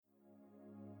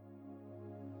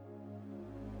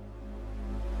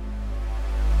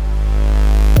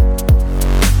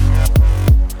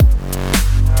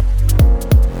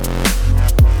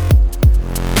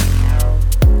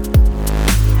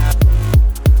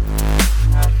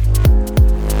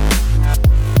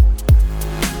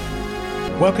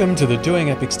Welcome to the Doing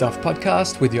Epic Stuff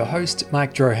podcast with your host,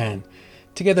 Mike Drohan.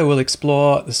 Together we'll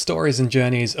explore the stories and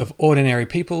journeys of ordinary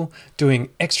people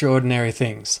doing extraordinary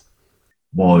things.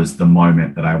 Was the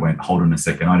moment that I went, hold on a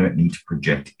second, I don't need to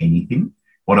project anything.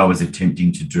 What I was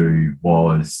attempting to do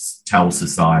was tell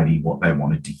society what they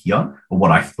wanted to hear, or what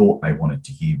I thought they wanted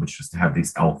to hear, which was to have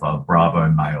this alpha,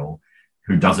 bravo male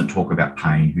who doesn't talk about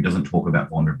pain, who doesn't talk about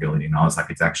vulnerability. And I was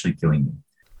like, it's actually killing me.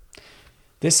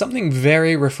 There's something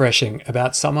very refreshing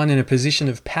about someone in a position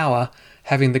of power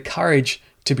having the courage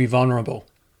to be vulnerable.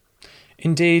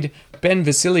 Indeed, Ben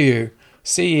Vasiliou,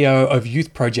 CEO of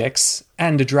Youth Projects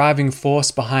and a driving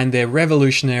force behind their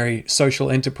revolutionary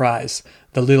social enterprise,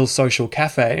 the Little Social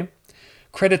Cafe,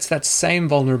 credits that same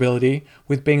vulnerability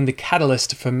with being the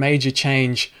catalyst for major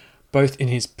change both in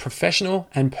his professional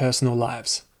and personal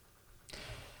lives.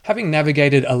 Having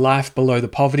navigated a life below the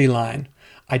poverty line,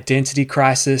 identity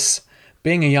crisis,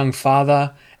 being a young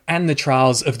father, and the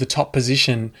trials of the top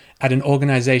position at an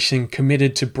organisation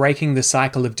committed to breaking the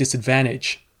cycle of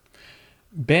disadvantage,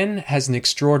 Ben has an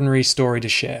extraordinary story to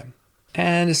share.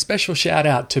 And a special shout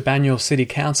out to Banyule City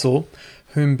Council,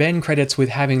 whom Ben credits with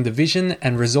having the vision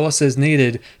and resources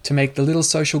needed to make the Little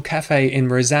Social Cafe in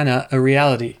Rosanna a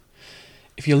reality.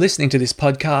 If you're listening to this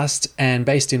podcast and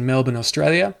based in Melbourne,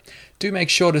 Australia, do make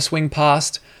sure to swing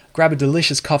past, grab a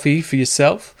delicious coffee for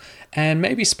yourself, and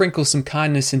maybe sprinkle some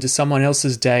kindness into someone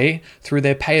else's day through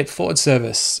their Pay It Forward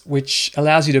service, which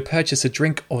allows you to purchase a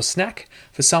drink or snack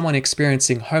for someone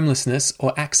experiencing homelessness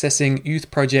or accessing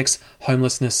Youth Project's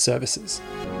homelessness services.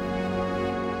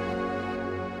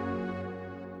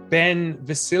 Ben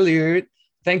Vasiliou,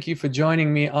 thank you for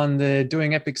joining me on the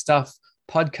Doing Epic Stuff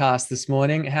podcast this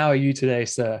morning. How are you today,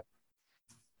 sir?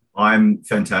 I'm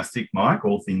fantastic, Mike.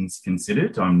 All things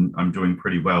considered, I'm doing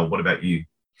pretty well. What about you?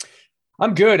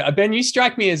 I'm good. Ben, you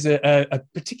strike me as a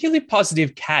particularly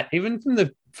positive cat. Even from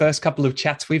the first couple of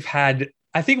chats we've had,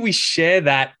 I think we share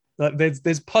that.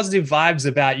 There's positive vibes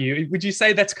about you. Would you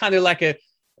say that's kind of like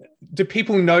do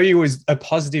people know you as a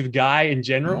positive guy in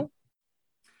general?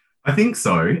 I think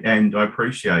so. And I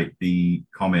appreciate the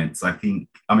comments. I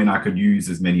could use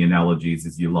as many analogies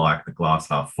as you like, the glass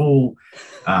half full.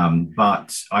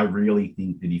 But I really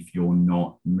think that if you're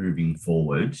not moving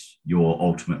forward, you're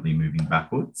ultimately moving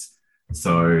backwards.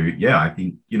 So, yeah, I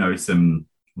think, some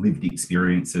lived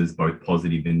experiences, both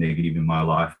positive and negative in my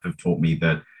life, have taught me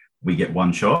that we get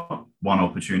one shot, one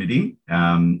opportunity.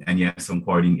 And yes, I'm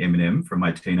quoting Eminem from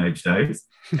my teenage days.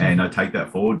 And I take that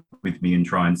forward with me and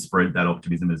try and spread that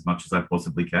optimism as much as I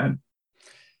possibly can.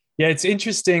 Yeah, it's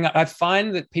interesting. I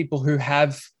find that people who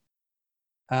have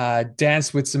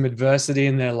danced with some adversity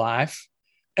in their life,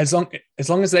 as long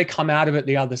as they come out of it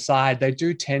the other side, they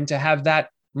do tend to have that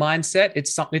mindset.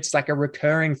 It's like a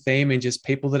recurring theme in just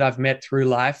people that I've met through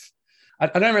life. I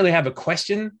don't really have a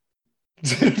question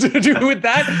to do with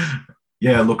that.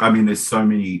 Yeah, look, there's so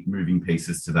many moving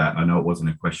pieces to that. I know it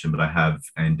wasn't a question, but I have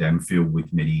and am filled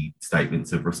with many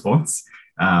statements of response.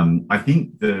 I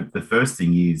think the first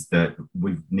thing is that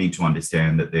we need to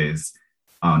understand that there's,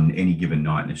 on any given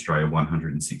night in Australia,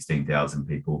 116,000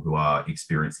 people who are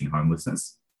experiencing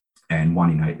homelessness, and 1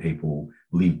 in 8 people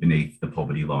live beneath the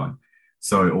poverty line.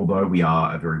 So although we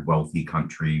are a very wealthy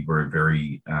country, we're a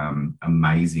very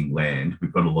amazing land,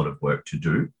 we've got a lot of work to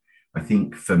do. I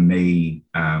think for me,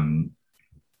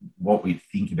 what we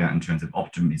think about in terms of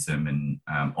optimism and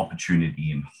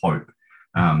opportunity and hope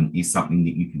is something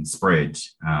that you can spread,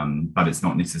 but it's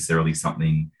not necessarily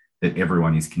something that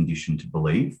everyone is conditioned to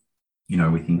believe.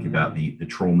 We think about the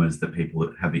traumas that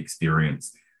people have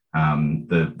experienced,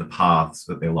 the paths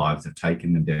that their lives have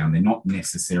taken them down. They're not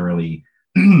necessarily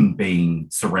being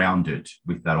surrounded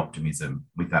with that optimism,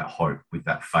 with that hope, with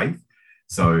that faith.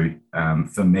 So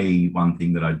for me, one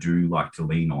thing that I do like to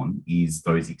lean on is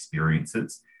those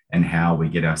experiences and how we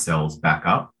get ourselves back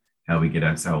up, how we get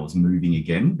ourselves moving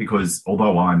again. Because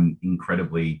although I'm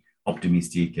incredibly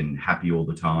optimistic and happy all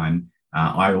the time,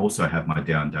 I also have my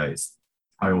down days.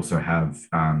 I also have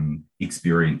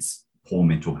experienced poor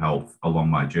mental health along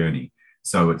my journey.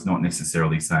 So it's not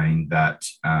necessarily saying that,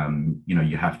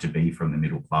 you have to be from the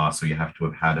middle class or you have to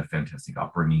have had a fantastic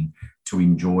upbringing to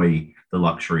enjoy the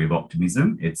luxury of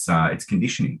optimism. It's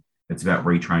conditioning. It's about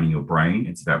retraining your brain.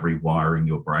 It's about rewiring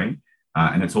your brain.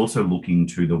 And it's also looking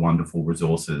to the wonderful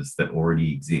resources that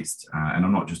already exist. And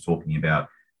I'm not just talking about,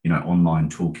 online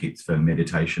toolkits for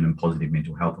meditation and positive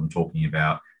mental health. I'm talking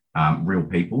about real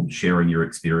people sharing your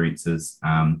experiences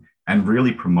and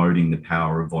really promoting the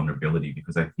power of vulnerability,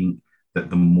 because I think that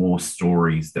the more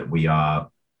stories that we are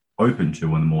open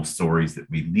to and the more stories that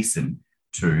we listen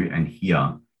to and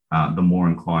hear, the more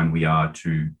inclined we are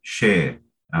to share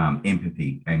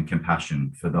empathy and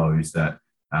compassion for those that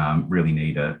really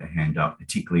need a hand up,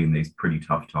 particularly in these pretty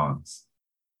tough times.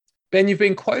 Ben, you've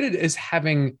been quoted as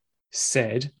having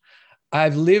said,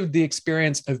 "I've lived the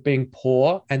experience of being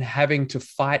poor and having to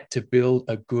fight to build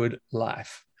a good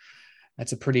life."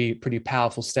 That's a pretty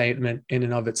powerful statement in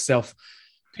and of itself.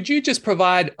 Could you just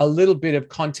provide a little bit of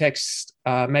context,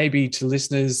 maybe to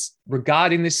listeners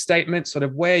regarding this statement, sort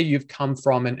of where you've come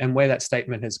from and where that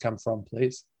statement has come from,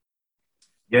 please?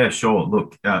 Yeah, sure.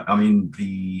 Look,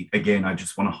 again, I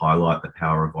just want to highlight the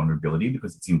power of vulnerability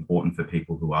because it's important for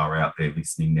people who are out there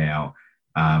listening now.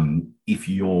 If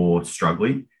you're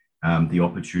struggling, the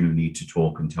opportunity to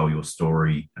talk and tell your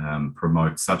story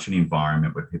promotes such an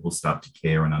environment where people start to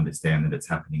care and understand that it's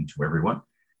happening to everyone.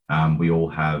 We all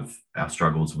have our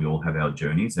struggles, we all have our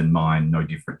journeys, and mine no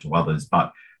different to others.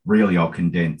 But really, I'll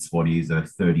condense what is a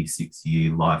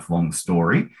 36-year lifelong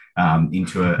story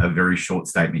into a very short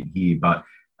statement here. But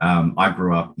I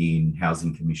grew up in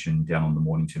Housing Commission down on the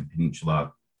Mornington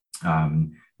Peninsula.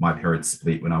 My parents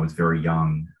split when I was very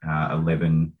young,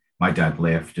 11. My dad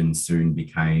left and soon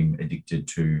became addicted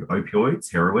to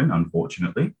opioids, heroin,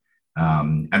 unfortunately.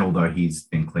 And although he's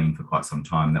been clean for quite some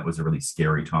time, that was a really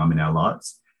scary time in our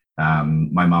lives.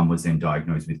 My mum was then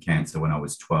diagnosed with cancer when I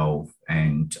was 12,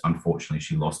 and unfortunately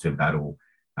she lost her battle.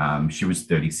 She was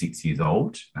 36 years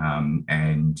old,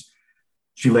 and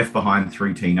she left behind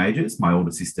 3 teenagers, my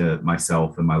older sister,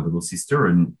 myself, and my little sister.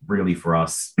 And really for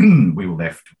us, we were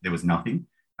left, there was nothing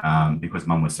because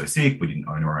mum was so sick, we didn't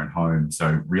own our own home.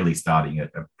 So really starting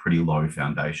at a pretty low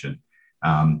foundation.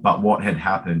 But what had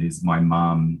happened is our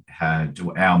mum had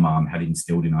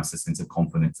instilled in us a sense of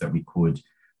confidence that we could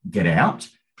get out.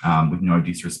 With no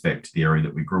disrespect to the area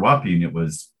that we grew up in, it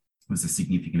was a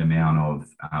significant amount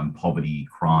of poverty,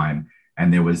 crime,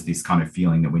 and there was this kind of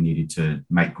feeling that we needed to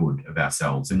make good of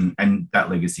ourselves, and that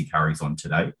legacy carries on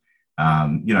today.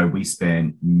 We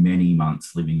spent many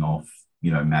months living off,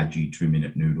 Maggi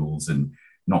 2-minute noodles and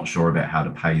not sure about how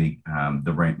to pay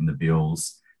the rent and the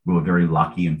bills. We were very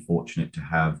lucky and fortunate to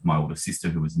have my older sister,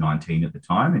 who was 19 at the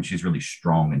time, and she's really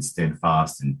strong and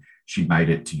steadfast, and she made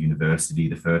it to university,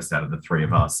 the first out of the 3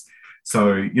 of us.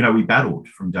 So, we battled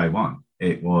from day one.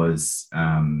 It was,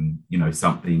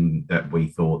 something that we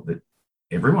thought that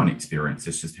everyone experienced.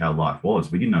 It's just how life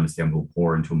was. We didn't understand we were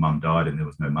poor until mum died and there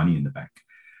was no money in the bank.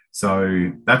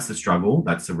 So that's the struggle.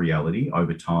 That's the reality.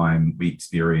 Over time, we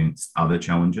experienced other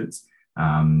challenges.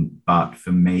 But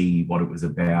for me, what it was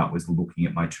about was looking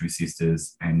at my 2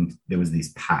 sisters, and there was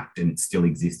this pact, and it still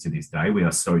exists to this day. We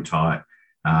are so tight.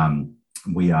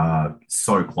 We are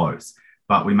so close,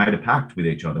 but we made a pact with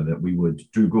each other that we would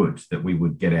do good, that we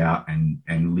would get out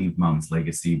and live mum's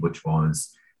legacy, which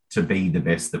was to be the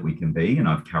best that we can be. And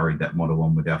I've carried that motto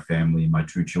on with our family and my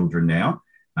 2 children now,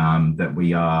 that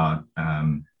we are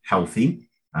healthy,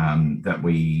 that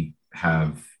we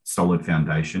have solid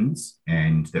foundations,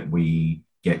 and that we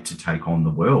get to take on the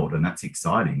world. And that's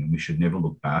exciting. And we should never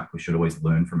look back. We should always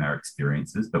learn from our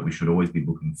experiences, but we should always be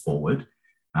looking forward,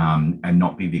 and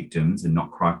not be victims and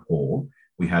not cry poor.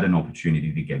 We had an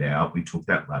opportunity to get out. We took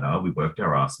that ladder. We worked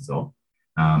our asses off.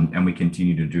 And we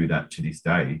continue to do that to this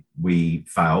day. We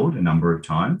failed a number of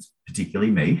times,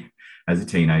 particularly me. As a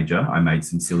teenager, I made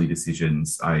some silly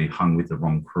decisions. I hung with the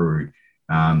wrong crew.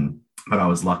 But I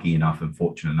was lucky enough and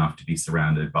fortunate enough to be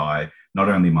surrounded by not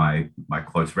only my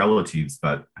close relatives,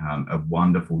 but a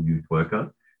wonderful youth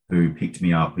worker who picked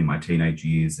me up in my teenage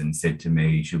years and said to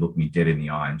me, she looked me dead in the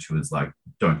eye and she was like,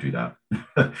 "Don't do that."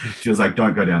 She was like,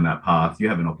 "Don't go down that path. You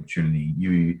have an opportunity.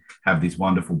 You have this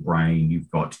wonderful brain. You've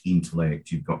got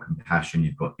intellect. You've got compassion.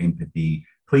 You've got empathy.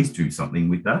 Please do something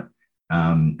with that."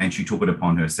 And she took it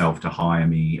upon herself to hire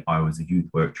me. I was a youth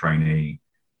work trainee.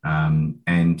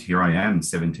 And here I am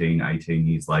 17, 18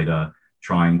 years later,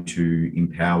 trying to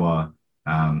empower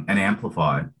and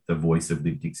amplify the voice of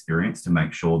lived experience to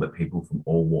make sure that people from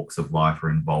all walks of life are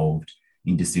involved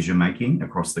in decision-making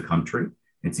across the country.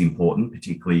 It's important,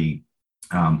 particularly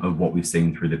of what we've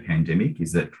seen through the pandemic,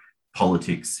 is that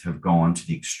politics have gone to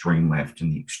the extreme left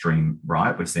and the extreme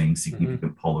right. We're seeing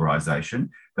significant polarization,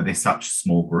 but they're such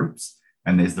small groups.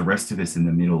 And there's the rest of us in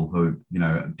the middle who,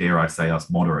 dare I say us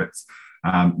moderates,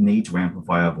 need to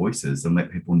amplify our voices and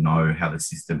let people know how the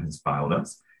system has failed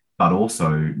us, but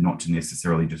also not to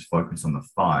necessarily just focus on the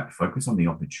fight, focus on the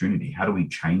opportunity. How do we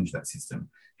change that system?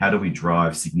 How do we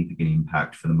drive significant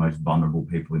impact for the most vulnerable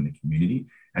people in the community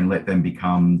and let them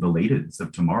become the leaders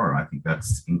of tomorrow? I think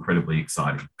that's incredibly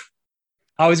exciting.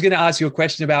 I was going to ask you a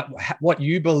question about what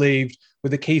you believed were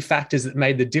the key factors that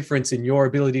made the difference in your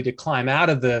ability to climb out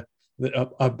of the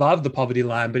above the poverty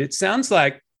line, but it sounds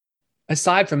like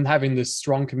aside from having this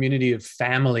strong community of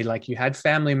family, like you had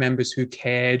family members who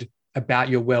cared about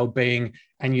your well-being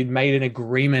and you'd made an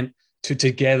agreement to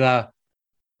together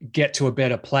get to a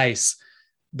better place.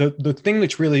 The thing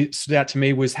which really stood out to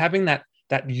me was having that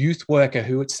youth worker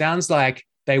who it sounds like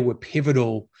they were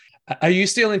pivotal. Are you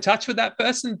still in touch with that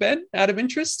person, Ben, out of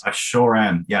interest? I sure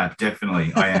am. Yeah,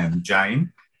 definitely. I am.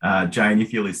 Jane. Jane,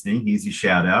 if you're listening, here's your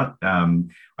shout out.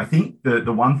 I think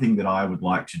the one thing that I would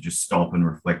like to just stop and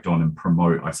reflect on and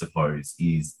promote, I suppose,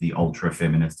 is the ultra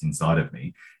feminist inside of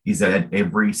me, is that at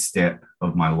every step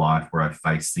of my life where I've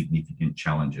faced significant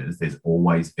challenges, there's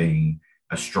always been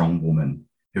a strong woman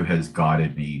who has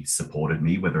guided me, supported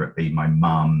me, whether it be my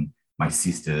mum, my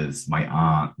sisters, my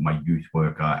aunt, my youth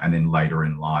worker, and then later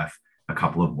in life, a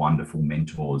couple of wonderful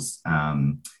mentors.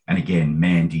 And again,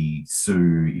 Mandy,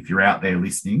 Sue, if you're out there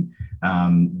listening,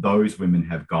 those women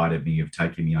have guided me, have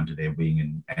taken me under their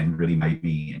wing and really made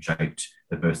me and shaped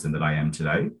the person that I am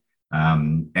today.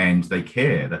 And they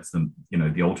care. That's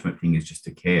the ultimate thing is just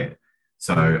to care.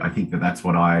 So I think that's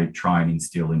what I try and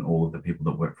instill in all of the people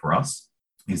that work for us,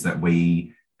 is that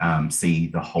we see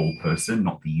the whole person,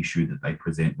 not the issue that they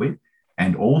present with.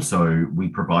 And also we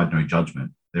provide no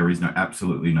judgment. There is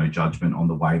absolutely no judgment on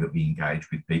the way that we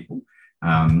engage with people.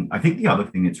 I think the other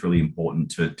thing that's really important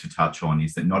to touch on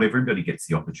is that not everybody gets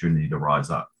the opportunity to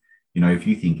rise up. If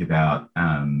you think about,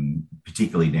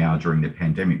 particularly now during the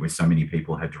pandemic, where so many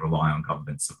people had to rely on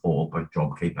government support, both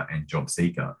JobKeeper and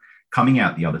JobSeeker, coming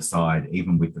out the other side,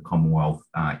 even with the Commonwealth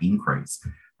increase,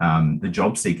 the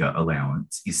JobSeeker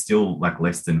allowance is still like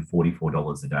less than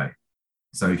 $44 a day.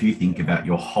 So if you think about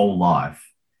your whole life,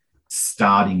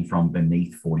 starting from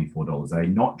beneath $44 a day,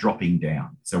 not dropping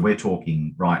down. So we're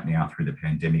talking right now through the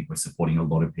pandemic, we're supporting a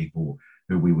lot of people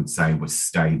who we would say were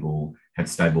stable, had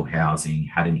stable housing,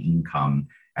 had an income,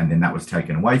 and then that was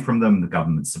taken away from them. The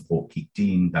government support kicked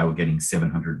in. They were getting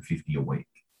 $750 a week,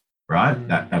 right?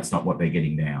 That's not what they're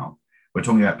getting now. We're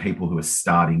talking about people who are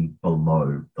starting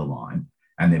below the line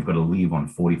and they've got to live on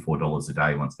 $44 a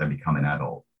day once they become an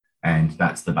adult. And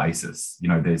that's the basis.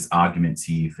 There's arguments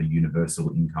here for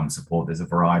universal income support. There's a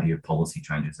variety of policy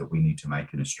changes that we need to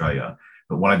make in Australia.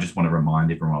 But what I just want to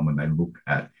remind everyone when they look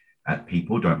at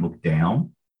people, don't look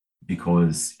down,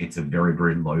 because it's a very,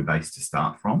 very low base to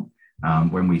start from.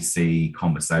 When we see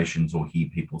conversations or hear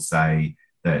people say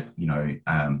that,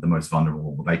 the most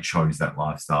vulnerable, they chose that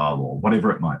lifestyle or whatever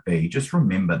it might be, just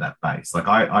remember that base. Like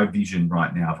I vision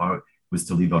right now, if I was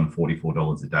to live on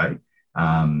 $44 a day,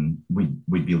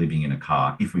 we'd be living in a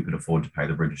car if we could afford to pay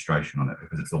the registration on it,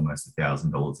 because it's almost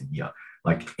 $1,000 a year.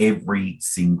 Like every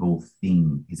single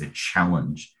thing is a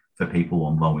challenge for people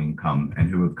on low income and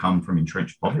who have come from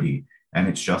entrenched poverty. And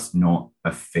it's just not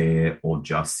a fair or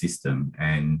just system.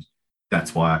 And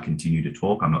that's why I continue to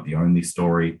talk. I'm not the only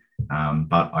story,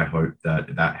 but I hope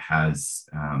that has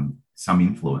some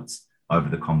influence over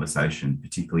the conversation,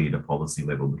 particularly at a policy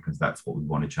level, because that's what we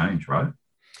want to change, right?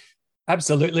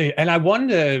 Absolutely. And I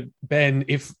wonder, Ben,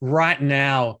 if right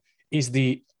now is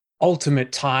the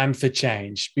ultimate time for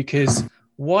change, because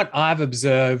what I've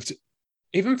observed,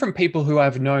 even from people who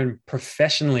I've known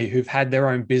professionally who've had their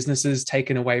own businesses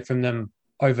taken away from them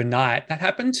overnight, that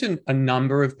happened to a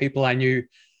number of people I knew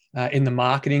in the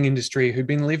marketing industry who'd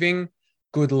been living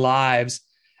good lives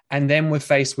and then were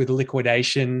faced with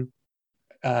liquidation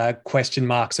question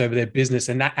marks over their business.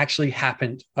 And that actually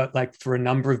happened for a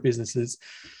number of businesses.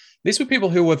 These were people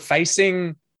who were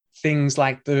facing things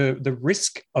like the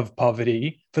risk of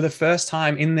poverty for the first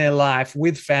time in their life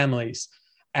with families.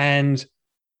 And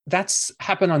that's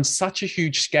happened on such a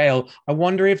huge scale. I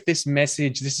wonder if this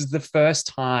is the first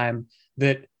time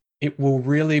that it will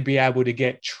really be able to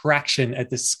get traction at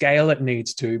the scale it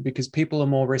needs to, because people are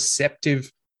more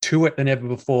receptive to it than ever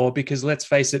before, because let's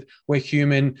face it, we're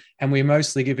human and we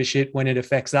mostly give a shit when it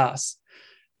affects us.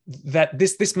 That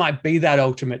this might be that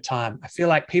ultimate time. I feel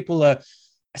like people are,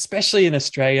 especially in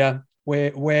Australia,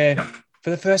 where for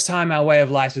the first time our way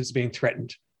of life is being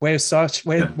threatened. We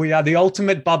are the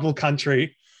ultimate bubble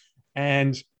country,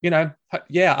 and I'm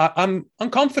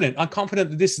confident. I'm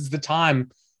confident that this is the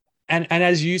time, and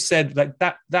as you said, like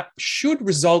that should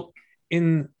result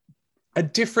in a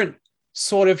different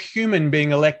sort of human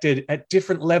being elected at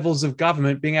different levels of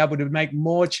government, being able to make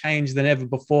more change than ever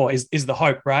before is the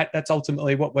hope, right? That's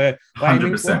ultimately what we're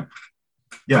 100%.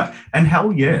 Yeah. And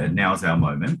hell yeah, now's our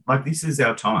moment. Like, this is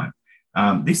our time.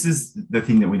 This is the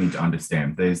thing that we need to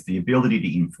understand. There's the ability to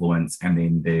influence, and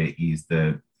then there is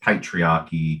the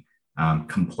patriarchy,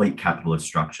 complete capitalist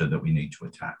structure that we need to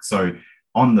attack. So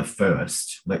on the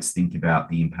first, let's think about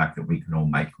the impact that we can all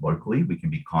make locally. We can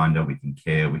be kinder, we can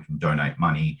care, we can donate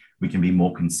money, we can be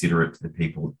more considerate to the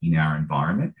people in our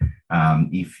environment.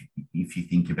 If you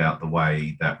think about the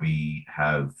way that we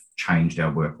have changed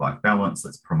our work-life balance,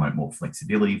 let's promote more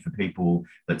flexibility for people.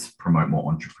 Let's promote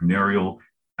more entrepreneurial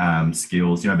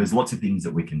skills. There's lots of things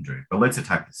that we can do, but let's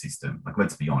attack the system. Like,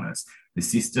 let's be honest, the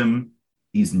system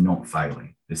is not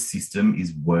failing. The system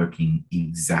is working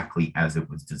exactly as it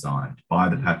was designed by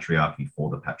the patriarchy, for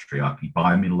the patriarchy,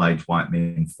 by middle-aged white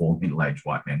men, for middle-aged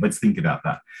white men. Let's think about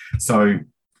that. So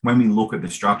when we look at the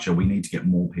structure, we need to get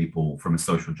more people from a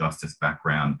social justice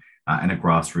background and a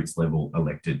grassroots level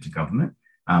elected to government.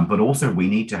 But also we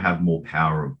need to have more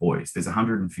power of voice. There's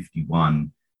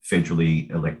 151 federally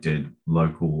elected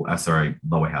lower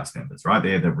house members, right?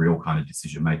 They're the real kind of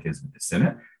decision makers with the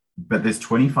Senate. But there's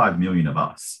 25 million of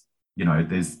us.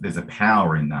 There's a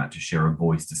power in that to share a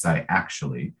voice to say,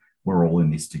 actually, we're all in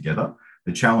this together.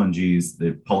 The challenge is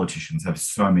that politicians have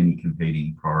so many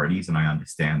competing priorities, and I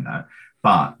understand that.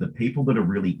 But the people that are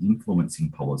really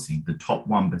influencing policy, the top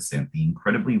 1%, the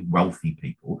incredibly wealthy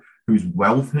people whose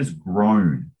wealth has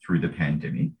grown through the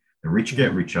pandemic, the rich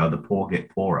get richer, the poor get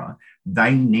poorer,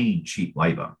 they need cheap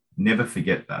labor. Never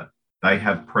forget that. They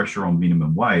have pressure on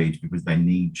minimum wage because they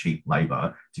need cheap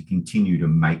labor to continue to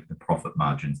make the profit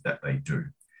margins that they do.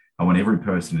 I want every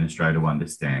person in Australia to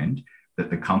understand that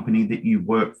the company that you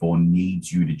work for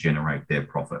needs you to generate their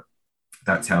profit.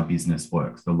 That's how business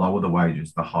works. The lower the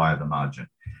wages, the higher the margin.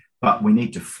 But we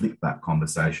need to flip that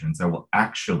conversation and say, well,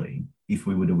 actually, if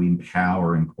we were to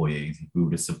empower employees, if we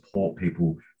were to support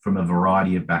people from a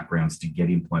variety of backgrounds to get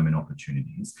employment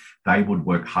opportunities, they would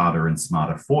work harder and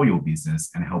smarter for your business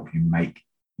and help you make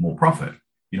more profit.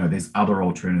 There's other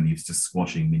alternatives to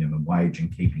squashing minimum wage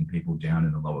and keeping people down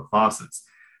in the lower classes.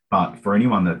 But for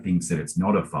anyone that thinks that it's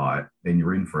not a fight, then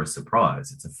you're in for a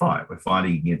surprise. It's a fight. We're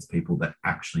fighting against people that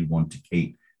actually want to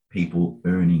keep people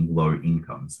earning low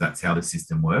incomes. That's how the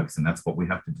system works, and that's what we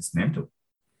have to dismantle.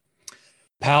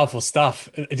 Powerful stuff.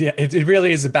 It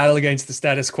really is a battle against the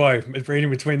status quo. Reading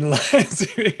between the lines.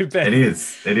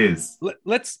 It is.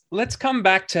 Let's come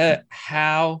back to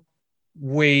how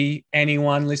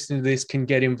anyone listening to this can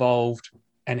get involved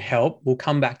and help. We'll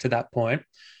come back to that point.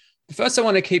 First, I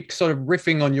want to keep sort of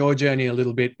riffing on your journey a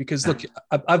little bit because, look,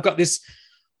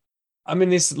 I'm in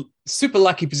this super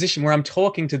lucky position where I'm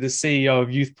talking to the CEO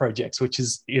of Youth Projects, which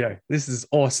is, this is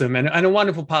awesome and a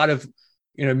wonderful part of,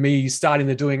 me starting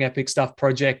the Doing Epic Stuff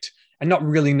project and not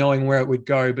really knowing where it would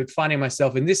go, but finding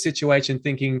myself in this situation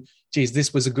thinking, geez,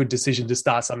 this was a good decision to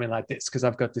start something like this because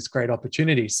I've got this great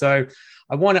opportunity. So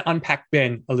I want to unpack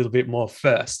Ben a little bit more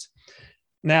first.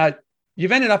 Now,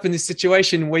 you've ended up in this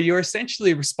situation where you're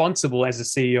essentially responsible as a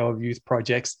CEO of Youth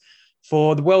Projects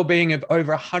for the well-being of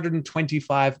over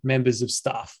 125 members of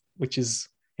staff, which is,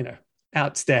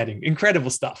 outstanding,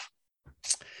 incredible stuff.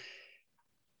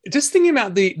 Just thinking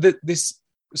about this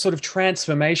sort of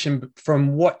transformation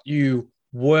from what you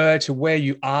were to where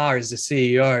you are as a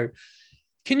CEO,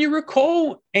 can you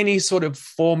recall any sort of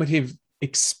formative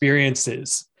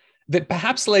experiences that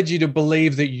perhaps led you to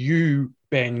believe that you,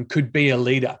 Ben, could be a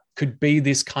leader, could be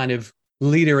this kind of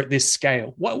leader at this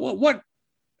scale? Where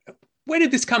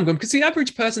did this come from? Because the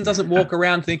average person doesn't walk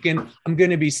around thinking, I'm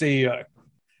going to be CEO.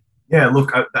 Yeah,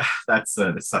 look, that's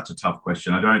such a tough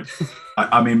question.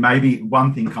 I mean, maybe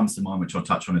one thing comes to mind, which I'll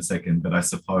touch on in a second, but I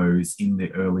suppose in the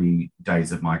early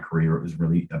days of my career, it was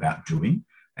really about doing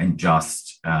and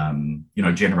just,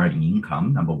 generating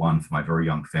income, number one, for my very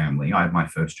young family. I had my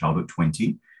first child at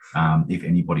 20. If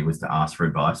anybody was to ask for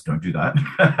advice, don't do that.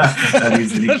 That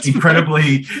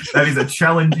is a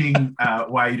challenging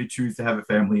way to choose to have a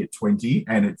family at 20,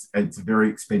 and it's very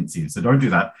expensive. So don't do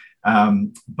that.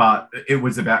 But it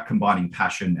was about combining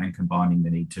passion and combining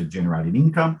the need to generate an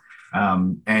income.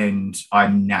 And I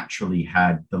naturally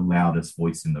had the loudest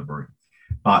voice in the room.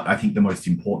 But I think the most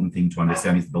important thing to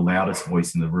understand is the loudest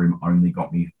voice in the room only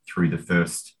got me through the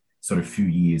first sort of few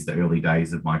years, the early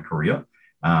days of my career.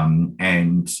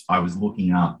 And I was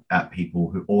looking up at people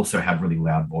who also have really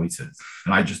loud voices.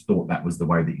 And I just thought that was the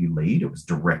way that you lead. It was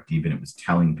directive and it was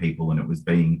telling people and it was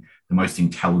being the most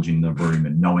intelligent in the room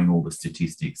and knowing all the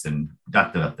statistics and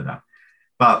da-da-da-da-da.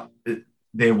 But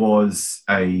there was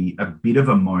a bit of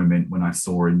a moment when I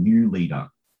saw a new leader,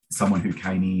 someone who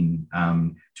came in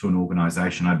to an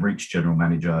organization. I'd reached general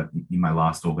manager in my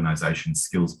last organization,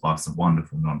 Skills Plus, a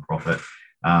wonderful nonprofit.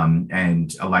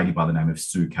 And a lady by the name of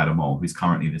Sue Catamol, who's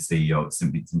currently the CEO at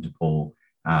St Vincent de Paul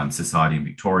Society in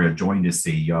Victoria, joined as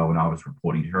CEO, and I was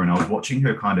reporting to her, and I was watching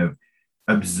her kind of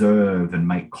observe and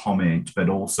make comment, but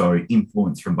also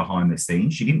influence from behind the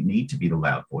scenes. She didn't need to be the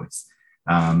loud voice.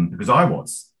 because I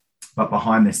was. But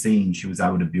behind the scenes, she was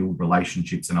able to build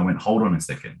relationships. And I went, hold on a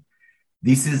second.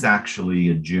 This is actually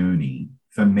a journey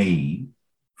for me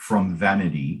from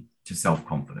vanity to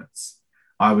self-confidence.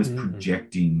 I was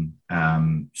projecting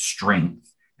strength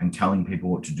and telling people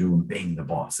what to do and being the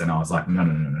boss. And I was like,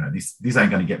 no, this ain't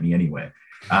going to get me anywhere.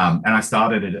 And I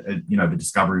started at the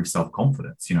discovery of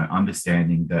self-confidence,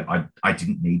 understanding that I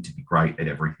didn't need to be great at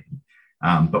everything.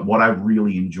 But what I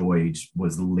really enjoyed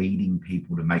was leading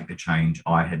people to make the change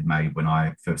I had made when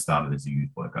I first started as a youth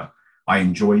worker. I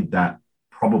enjoyed that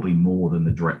probably more than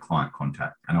the direct client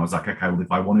contact. And I was like, okay, well,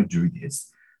 if I want to do this,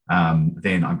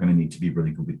 then I'm going to need to be really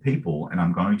good with people. And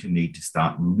I'm going to need to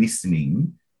start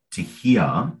listening to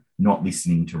hear, not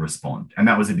listening to respond. And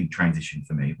that was a big transition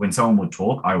for me. When someone would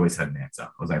talk, I always had an answer. I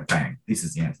was like, bang, this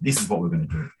is the answer. This is what we're going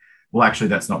to do. Well, actually,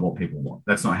 that's not what people want.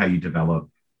 That's not how you develop.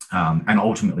 And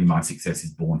ultimately, my success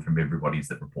is born from everybody's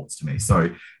that reports to me.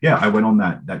 So, yeah, I went on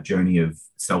that journey of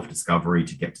self-discovery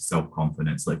to get to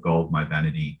self-confidence, let go of my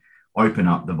vanity, open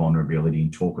up the vulnerability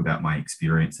and talk about my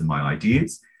experience and my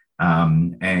ideas.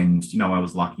 And, I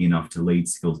was lucky enough to lead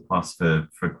Skills Plus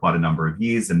for quite a number of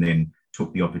years, and then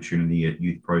took the opportunity at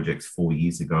Youth Projects 4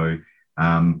 years ago,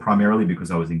 primarily because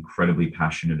I was incredibly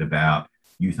passionate about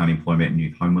youth unemployment and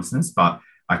youth homelessness. But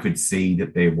I could see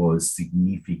that there was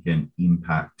significant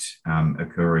impact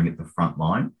occurring at the front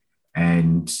line,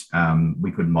 and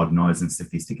we could modernize and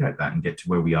sophisticate that and get to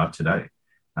where we are today.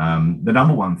 The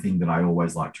number one thing that I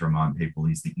always like to remind people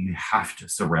is that you have to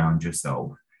surround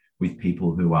yourself with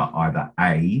people who are either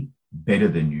A, better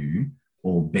than you,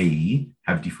 or B,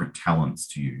 have different talents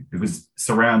to you. Because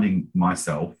surrounding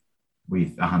myself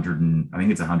with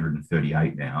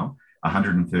 138 now,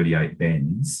 138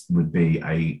 Bens would be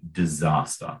a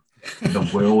disaster. The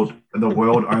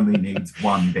world only needs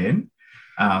one Ben.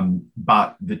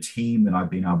 But the team that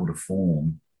I've been able to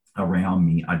form around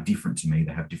me are different to me.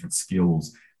 They have different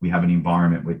skills. We have an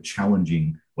environment where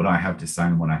challenging what I have to say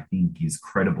and what I think is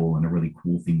credible and a really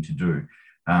cool thing to do.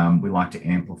 We like to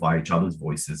amplify each other's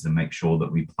voices and make sure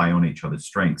that we play on each other's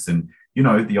strengths. And,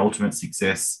 the ultimate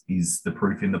success is the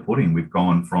proof in the pudding. We've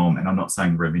gone from, and I'm not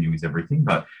saying revenue is everything,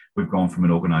 but we've gone from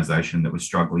an organization that was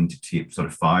struggling to tip sort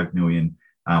of 5 million.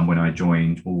 When I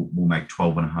joined, we'll make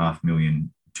 12.5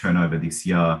 million turnover this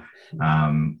year.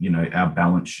 Our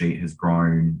balance sheet has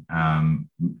grown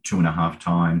 2.5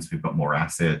 times. We've got more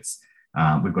assets.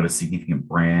 We've got a significant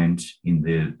brand in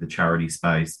the charity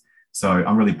space. So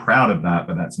I'm really proud of that,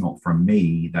 but that's not from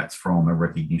me. That's from a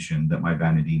recognition that my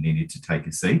vanity needed to take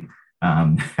a seat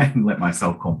and let my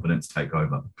self-confidence take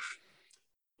over.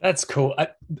 That's cool.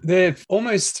 There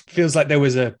almost feels like there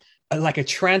was a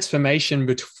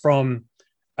transformation from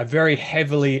a very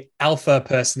heavily alpha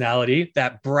personality,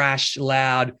 that brash,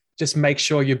 loud, just make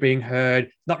sure you're being heard,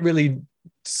 not really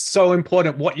so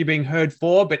important what you're being heard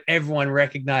for, but everyone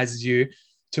recognizes you,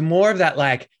 to more of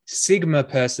that Sigma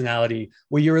personality,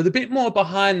 where you're a bit more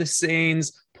behind the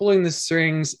scenes, pulling the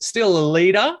strings, still a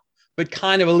leader, but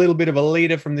kind of a little bit of a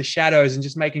leader from the shadows and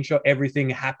just making sure everything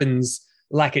happens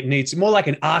like it needs to, more like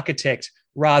an architect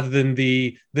rather than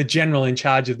the general in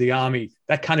charge of the army.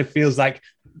 That kind of feels like,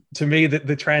 to me, that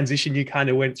the transition you kind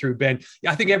of went through, Ben.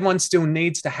 I think everyone still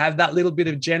needs to have that little bit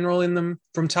of general in them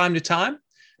from time to time,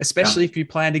 especially if you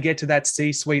plan to get to that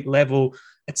C-suite level.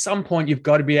 At some point, you've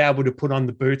got to be able to put on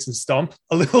the boots and stomp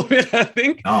a little bit, I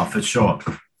think. Oh, for sure.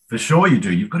 For sure you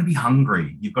do. You've got to be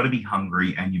hungry. You've got to be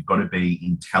hungry and you've got to be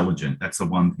intelligent. That's the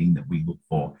one thing that we look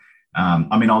for.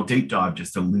 I'll deep dive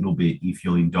just a little bit if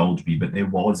you'll indulge me, but there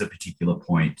was a particular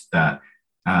point that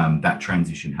that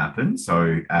transition happened.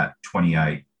 So at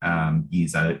 28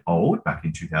 years old, back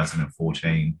in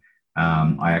 2014,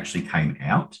 I actually came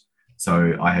out.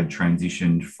 So I had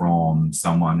transitioned from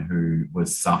someone who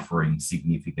was suffering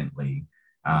significantly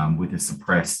with a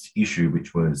suppressed issue,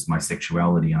 which was my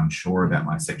sexuality, unsure about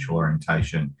my sexual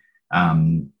orientation.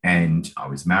 And I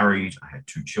was married. I had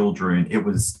 2 children. It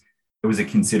was a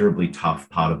considerably tough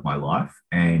part of my life.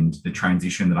 And the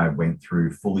transition that I went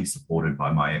through, fully supported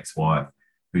by my ex-wife,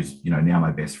 who's now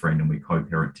my best friend and we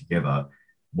co-parent together,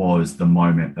 was the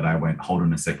moment that I went, hold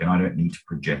on a second, I don't need to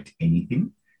project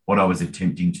anything. What I was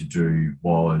attempting to do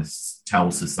was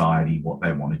tell society what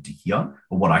they wanted to hear,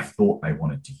 or what I thought they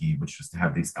wanted to hear, which was to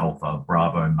have this alpha,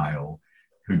 bravo male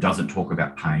who doesn't talk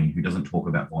about pain, who doesn't talk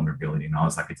about vulnerability. And I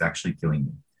was like, it's actually killing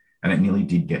me. And it nearly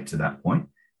did get to that point.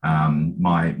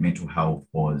 My mental health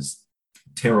was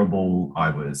terrible.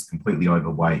 I was completely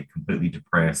overweight, completely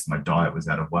depressed. My diet was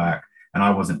out of whack. And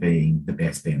I wasn't being the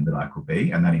best Ben that I could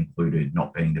be. And that included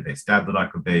not being the best dad that I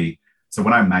could be. So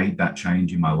when I made that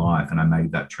change in my life and I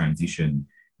made that transition,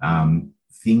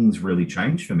 things really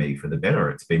changed for me for the better.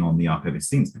 It's been on the up ever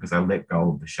since because I let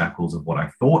go of the shackles of what I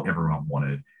thought everyone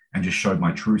wanted and just showed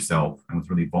my true self and was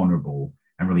really vulnerable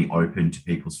and really open to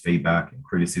people's feedback and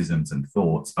criticisms and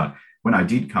thoughts. But when I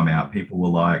did come out, people were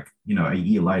like, a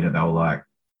year later, they were like,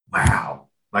 wow,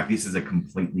 like this is a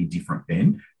completely different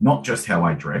Ben, not just how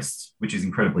I dressed, which is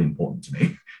incredibly important to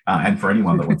me. And for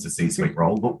anyone that wants a C-suite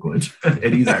role, look good.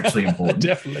 It is actually important.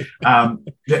 Definitely.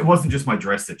 It wasn't just my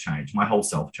dress that changed. My whole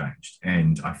self changed.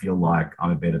 And I feel like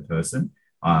I'm a better person.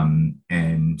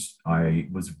 And I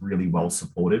was really well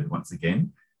supported, once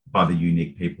again, by the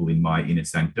unique people in my inner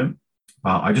sanctum.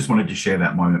 I just wanted to share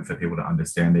that moment for people to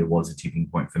understand there was a tipping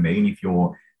point for me. And if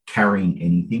you're carrying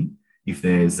anything, if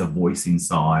there's a voice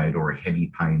inside or a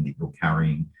heavy pain that you're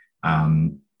carrying,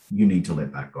 you need to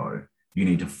let that go. You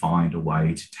need to find a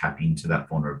way to tap into that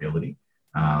vulnerability,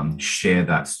 share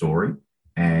that story,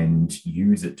 and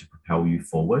use it to propel you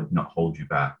forward, not hold you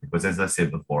back. Because as I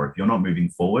said before, if you're not moving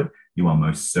forward, you are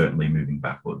most certainly moving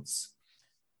backwards.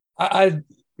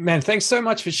 Man, thanks so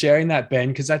much for sharing that, Ben,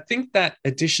 because I think that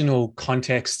additional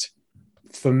context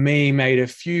for me made a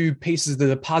few pieces of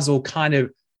the puzzle kind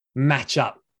of match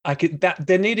up. That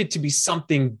there needed to be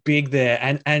something big there.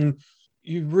 And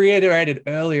you reiterated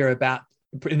earlier about,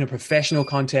 in a professional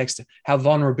context, how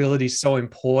vulnerability is so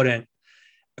important.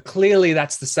 Clearly,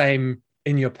 that's the same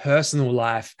in your personal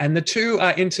life. And the two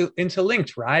are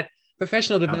interlinked, right?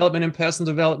 Professional development and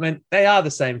personal development, they are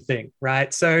the same thing,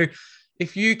 right? So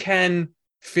if you can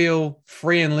feel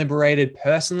free and liberated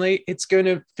personally, it's going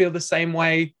to feel the same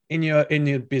way in your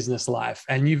business life.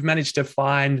 And you've managed to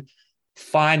find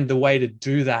the way to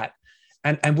do that.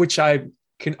 And which I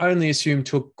can only assume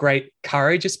took great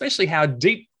courage, especially how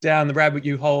deep down the rabbit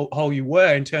hole you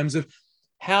were in terms of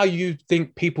how you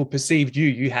think people perceived you.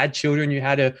 You had children, you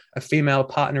had a female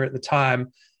partner at the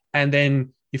time, and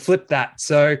then you flipped that.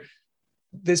 So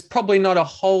there's probably not a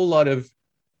whole lot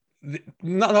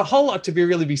to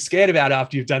be scared about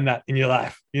after you've done that in your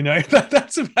life.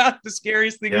 That's about the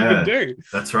scariest thing you can do.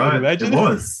 That's right. It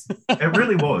was. It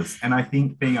really was. And I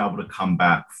think being able to come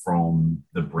back from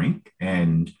the brink,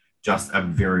 and just a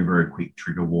very, very quick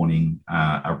trigger warning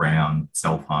around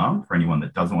self-harm for anyone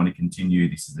that doesn't want to continue.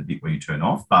 This is the bit where you turn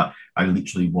off. But I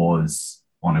literally was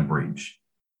on a bridge.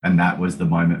 And that was the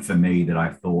moment for me that I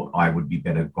thought I would be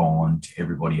better gone to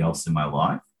everybody else in my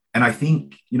life. And I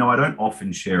think, I don't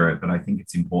often share it, but I think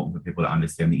it's important for people to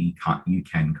understand that you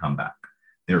can come back.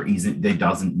 There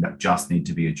doesn't just need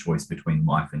to be a choice between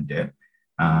life and death.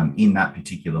 In that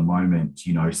particular moment,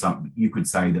 you could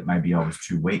say that maybe I was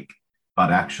too weak, but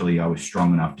actually I was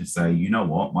strong enough to say, you know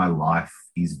what, my life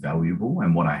is valuable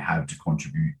and what I have to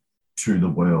contribute to the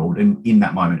world. And in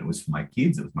that moment, it was for my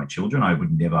kids, it was my children. I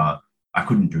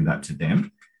couldn't do that to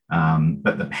them.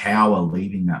 But the power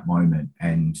leaving that moment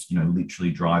and,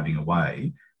 literally driving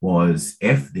away was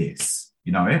F this,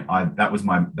 that was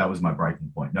my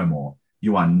breaking point. No more.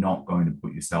 You are not going to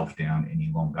put yourself down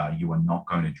any longer. You are not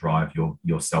going to drive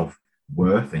your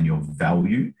self-worth and your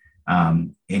value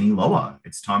any lower.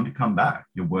 It's time to come back.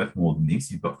 You're worth more than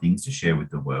this. You've got things to share with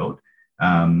the world.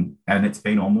 And it's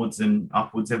been onwards and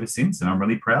upwards ever since. And I'm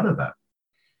really proud of that.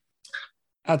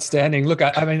 Outstanding. Look,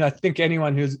 I think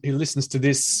anyone who listens to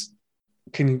this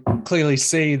can clearly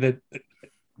see that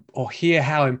or hear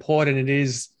how important it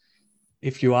is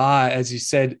if you are, as you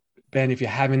said, Ben, if you're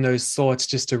having those thoughts,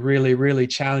 just to really, really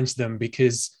challenge them,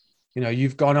 because,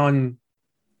 you've gone on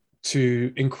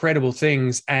to incredible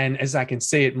things. And as I can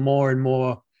see it, more and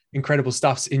more incredible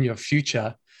stuff's in your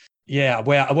future. Yeah.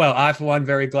 Well, I, for one,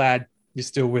 very glad you're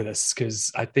still with us,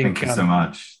 because I think, thank you so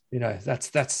much.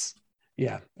 That's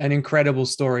an incredible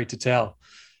story to tell.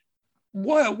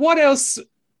 What else,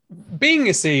 being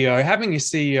a CEO, having your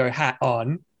CEO hat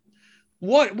on,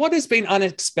 what has been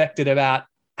unexpected about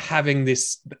having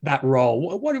that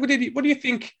role? What do you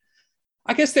think?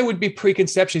 I guess there would be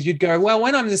preconceptions. You'd go, well,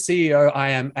 when I'm the CEO,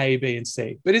 I am A, B, and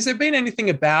C. But has there been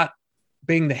anything about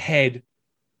being the head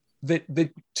that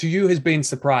to you has been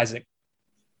surprising?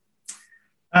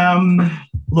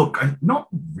 Look, not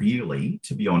really,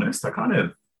 to be honest. I kind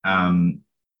of,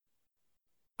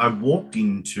 I walked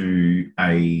into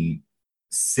a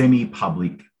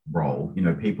semi-public role.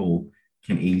 People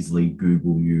can easily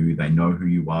Google you. They know who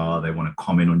you are. They want to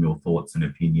comment on your thoughts and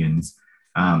opinions.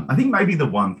 I think maybe the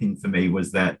one thing for me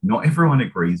was that not everyone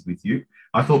agrees with you.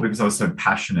 I thought because I was so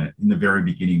passionate in the very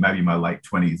beginning, maybe my late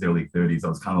 20s, early 30s, I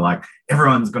was kind of like,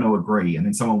 everyone's going to agree. And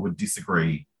then someone would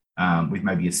disagree with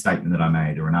maybe a statement that I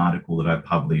made or an article that I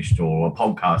published or a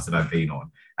podcast that I've been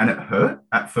on. And it hurt.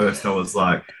 At first, I was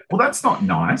like, well, that's not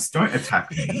nice. Don't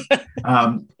attack me.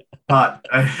 But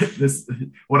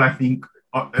what I think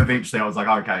eventually I was like,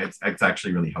 okay, it's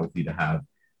actually really healthy to have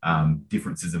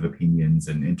differences of opinions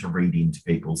and to read into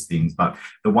people's things. But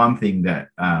the one thing that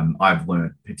I've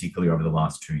learned, particularly over the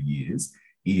last 2 years,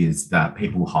 is that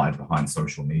people hide behind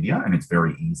social media, and it's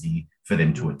very easy for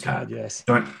them to attack. God, yes.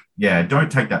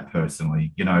 Don't take that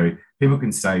personally. People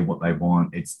can say what they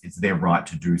want. It's their right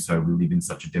to do so. We live in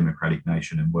such a democratic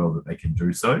nation and world that they can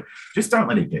do so. Just don't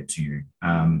let it get to you.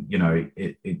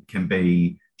 It can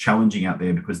be challenging out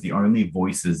there because the only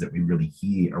voices that we really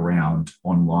hear around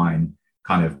online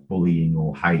kind of bullying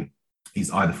or hate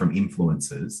is either from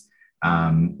influencers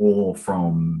or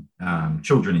from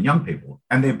children and young people.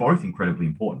 And they're both incredibly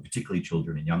important, particularly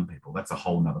children and young people. That's a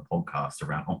whole nother podcast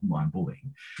around online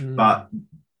bullying. But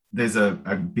there's a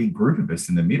big group of us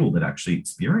in the middle that actually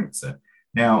experience it.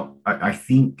 Now, I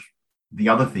think the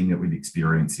other thing that we've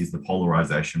experienced is the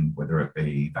polarization, whether it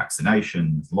be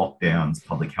vaccinations, lockdowns,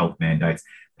 public health mandates.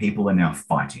 People are now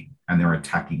fighting and they're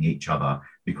attacking each other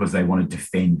because they want to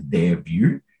defend their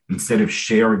view instead of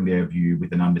sharing their view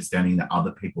with an understanding that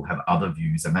other people have other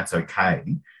views, and that's okay.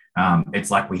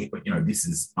 It's like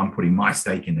I'm putting my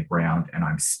stake in the ground and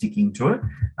I'm sticking to it.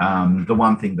 The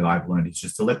one thing that I've learned is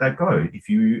just to let that go. If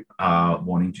you are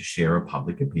wanting to share a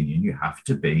public opinion, you have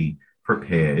to be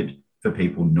prepared for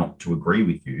people not to agree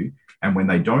with you. And when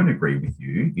they don't agree with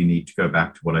you, you need to go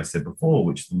back to what I said before,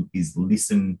 which is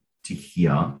listen to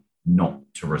hear, not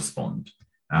to respond.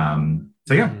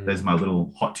 There's my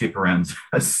little hot tip around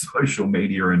social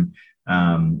media and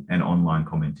online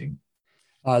commenting.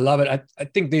 I love it. I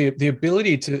think the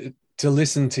ability to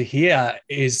listen to hear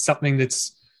is something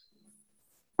that's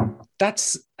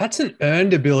an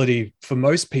earned ability for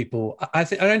most people. I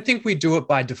don't think we do it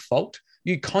by default.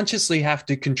 You consciously have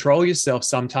to control yourself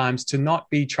sometimes to not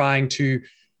be trying to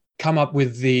come up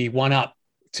with the one up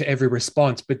to every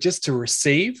response, but just to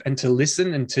receive and to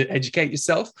listen and to educate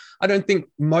yourself. I don't think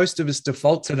most of us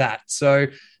default to that. So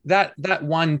that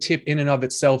one tip in and of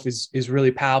itself is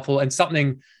really powerful, and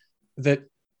something that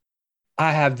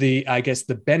I have the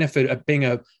benefit of being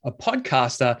a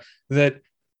podcaster, that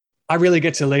I really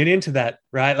get to lean into that,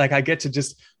 right? Like I get to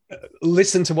just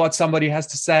listen to what somebody has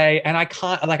to say, and I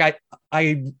can't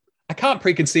I can't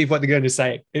preconceive what they're going to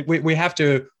say. We're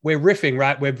riffing,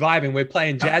 right? We're vibing, we're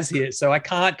playing jazz here. So I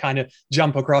can't kind of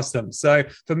jump across them. So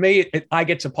for me, I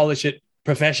get to polish it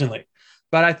professionally.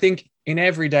 But I think in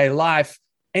everyday life,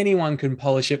 anyone can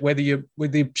polish it, whether you're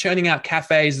churning out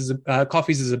coffees as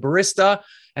a barista,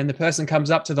 and the person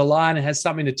comes up to the line and has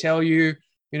something to tell you,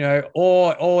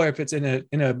 or if it's in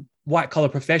a white collar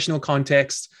professional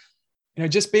context,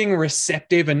 just being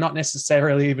receptive and not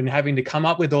necessarily even having to come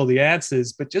up with all the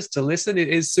answers, but just to listen, it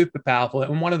is super powerful.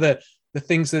 And one of the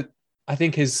things that I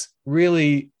think has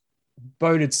really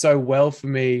boded so well for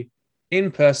me in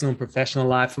personal and professional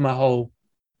life for my whole,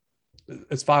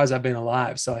 as far as I've been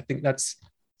alive. So I think that's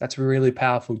a really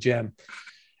powerful gem.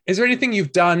 Is there anything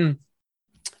you've done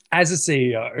as a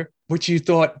CEO which you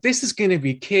thought, this is going to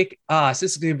be kick ass,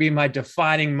 this is going to be my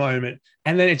defining moment,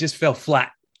 and then it just fell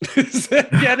flat? You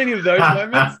had any of those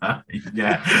moments?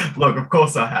 Yeah. Look, of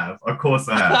course I have.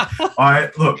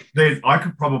 I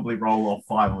could probably roll off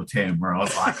 5 or 10 where I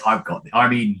was like,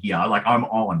 I'm in here, like I'm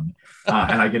on,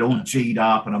 and I get all G'd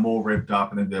up and I'm all revved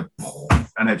up, and then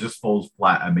and it just falls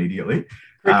flat immediately.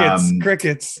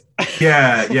 Crickets.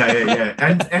 Yeah.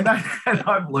 And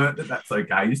I've learned that that's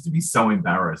okay. I used to be so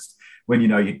embarrassed when,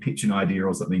 you pitch an idea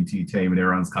or something to your team and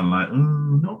everyone's kind of like,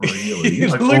 not really.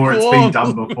 Or it's been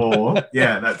done before.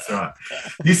 Yeah, that's right.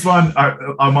 This one,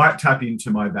 I might tap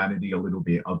into my vanity a little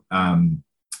bit.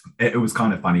 It was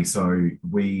kind of funny. So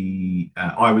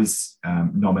I was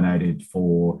nominated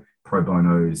for Pro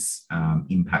Bono's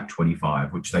Impact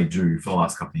 25, which they do for the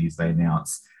last couple of years. They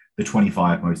announce the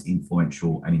 25 most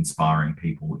influential and inspiring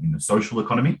people in the social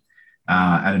economy.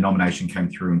 And a nomination came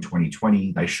through in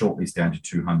 2020. They shortlisted down to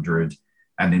 200.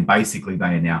 And then basically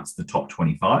they announced the top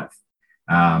 25.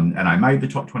 And I made the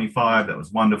top 25. That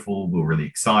was wonderful. We were really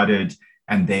excited.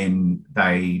 And then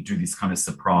they do this kind of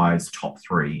surprise top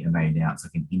 3, and they announced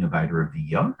like an Innovator of the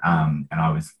Year. And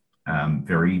I was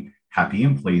very happy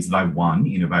and pleased that I won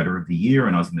Innovator of the Year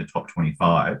and I was in the top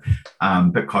 25.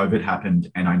 But COVID happened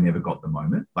and I never got the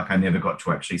moment. Like I never got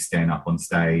to actually stand up on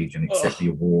stage and accept the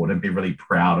award and be really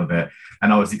proud of it.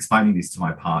 And I was explaining this to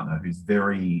my partner, he's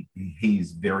very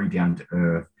down to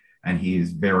earth and he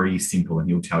is very simple and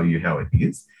he'll tell you how it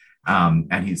is.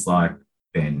 And he's like,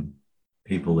 Ben,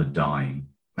 people are dying.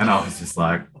 And I was just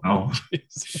like, oh,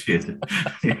 shit.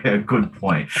 Yeah, good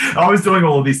point. I was doing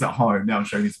all of this at home. Now I'm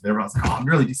showing this with everyone. I was like, I'm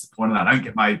really disappointed. I don't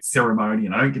get my ceremony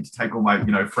and I don't get to take all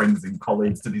my, friends and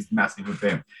colleagues to this massive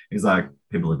event. He's like,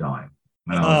 people are dying.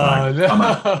 And I was like, Oh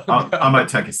no, I God. might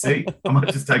take a seat. I might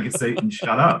just take a seat and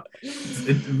shut up.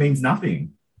 It means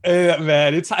nothing.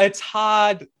 Man, it's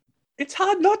hard. It's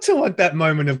hard not to want that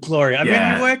moment of glory. I mean,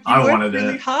 Yeah, you I work wanted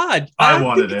really it. hard. I I don't think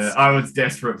wanted it. it's. I was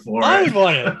desperate for I it. would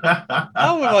want it.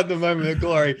 I would want the moment of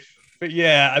glory. But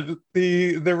yeah,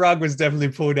 the rug was definitely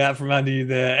pulled out from under you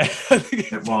there.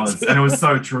 It was, and it was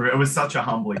so true. It was such a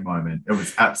humbling moment. It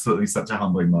was absolutely such a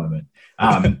humbling moment.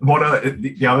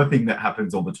 The other thing that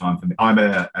happens all the time for me, I'm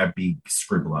a big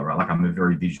scribbler, right? Like I'm a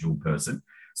very visual person.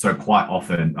 So quite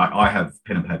often, I have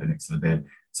pen and paper next to the bed.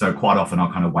 So quite often,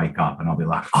 I'll kind of wake up and I'll be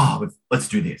like, "Oh, let's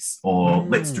do this," or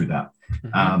 "Let's do that,"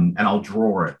 and I'll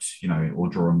draw it, or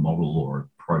draw a model or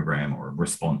a program or a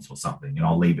response or something, and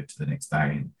I'll leave it to the next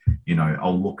day, and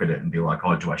I'll look at it and be like,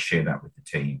 "Oh, do I share that with the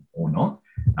team or not?"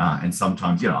 And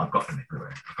sometimes, I've got them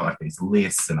everywhere. I've got like these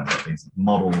lists and I've got these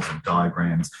models and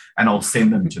diagrams, and I'll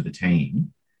send them to the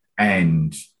team.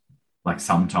 And like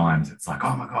sometimes it's like,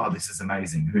 oh my God, this is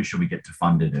amazing. Who should we get to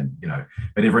fund it? And,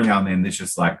 but every now and then there's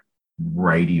just like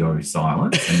radio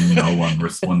silence and no one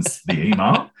responds to the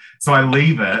email. So I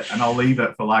leave it and I'll leave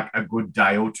it for like a good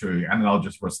day or two. And then I'll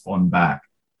just respond back,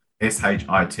 SHIT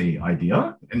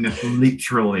idea. And it's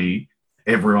literally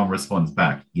everyone responds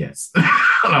back, yes.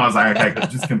 And I was like, okay,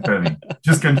 just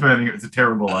confirming it was a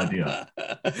terrible idea.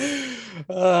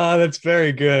 Oh, that's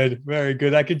very good. Very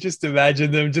good. I could just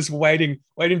imagine them just waiting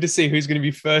to see who's going to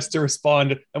be first to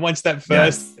respond. And once that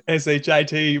first Yes.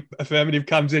 SHIT affirmative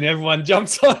comes in, everyone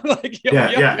jumps on like,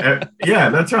 yeah,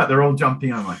 that's right. They're all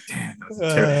jumping. I'm like, damn,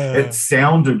 it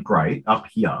sounded great up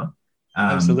here.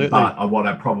 Absolutely. But what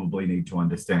I probably need to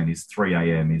understand is 3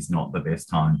 a.m. is not the best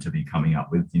time to be coming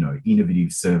up with,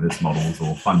 innovative service models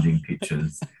or funding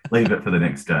pitches. Leave it for the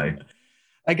next day.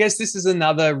 I guess this is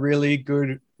another really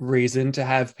good reason to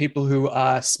have people who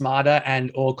are smarter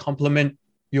and or complement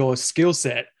your skill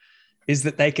set, is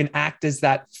that they can act as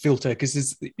that filter,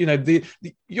 because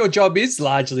your job is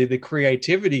largely the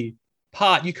creativity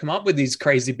part. You come up with these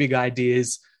crazy big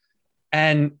ideas,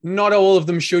 and not all of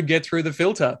them should get through the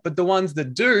filter, but the ones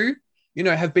that do,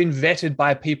 have been vetted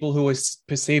by people who are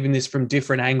perceiving this from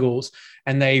different angles,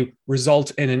 and they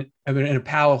result in a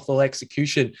powerful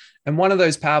execution. And one of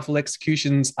those powerful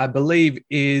executions, I believe,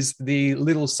 is the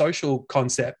little social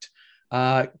concept.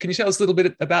 Can you tell us a little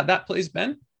bit about that, please,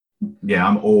 Ben?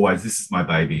 Yeah, this is my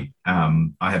baby.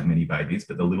 I have many babies,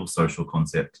 but the little social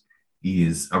concept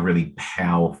is a really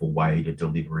powerful way to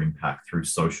deliver impact through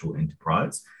social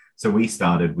enterprise. So we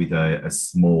started with a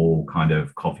small kind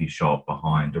of coffee shop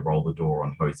behind a roller door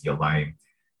on Hosier Lane.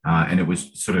 And it was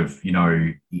sort of,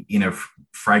 in a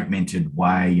fragmented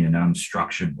way, in an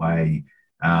unstructured way,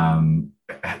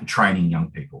 training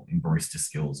young people in barista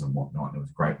skills and whatnot. And it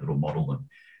was a great little model.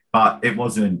 But it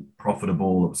wasn't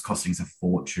profitable. It was costing us a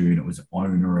fortune. It was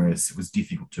onerous. It was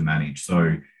difficult to manage.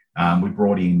 So we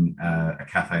brought in a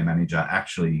cafe manager,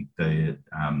 actually, the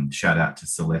shout out to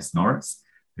Celeste Norris,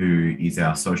 who is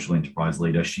our social enterprise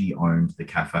leader. She owned the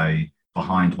cafe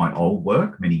behind my old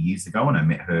work many years ago, and I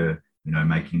met her,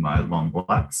 making my long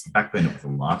blacks. Back then it was a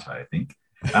latte, I think.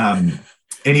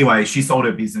 Anyway, she sold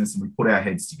her business and we put our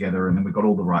heads together, and then we got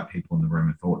all the right people in the room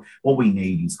and thought, what we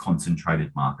need is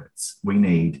concentrated markets. We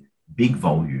need big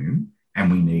volume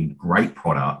and we need great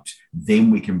product. Then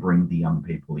we can bring the young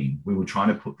people in. We were trying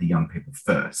to put the young people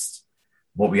first.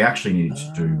 What we actually needed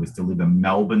to do was deliver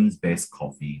Melbourne's best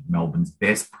coffee, Melbourne's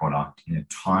best product in a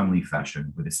timely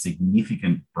fashion with a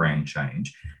significant brand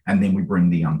change. And then we bring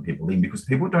the young people in, because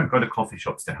people don't go to coffee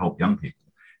shops to help young people.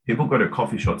 People go to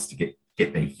coffee shops to get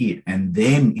their hit. And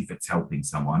then if it's helping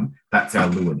someone, that's our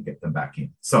lure to get them back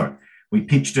in. So we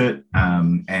pitched it.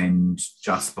 And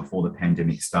just before the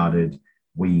pandemic started,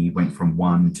 we went from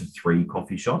 1 to 3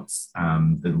 coffee shops.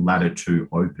 The latter 2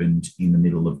 opened in the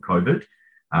middle of COVID.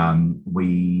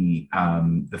 The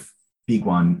big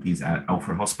one is at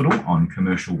Alfred Hospital on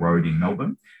Commercial Road in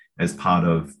Melbourne. As part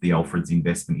of the Alfred's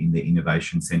investment in the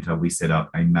Innovation Centre, we set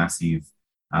up a massive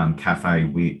cafe,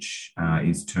 which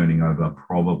is turning over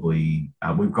probably,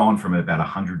 we've gone from about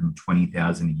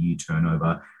 120,000 a year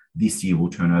turnover. This year we'll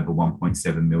turn over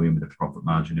 1.7 million with a profit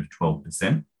margin of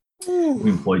 12%. We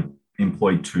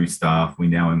employed 2 staff. We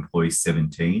now employ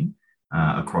 17.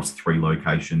 Across 3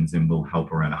 locations, and we'll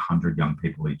help around 100 young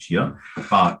people each year.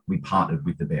 But we partnered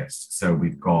with the best. So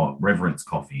we've got Reverence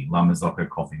Coffee, La Mazzocca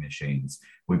coffee machines.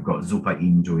 We've got Zuppa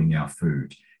In doing our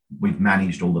food. We've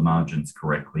managed all the margins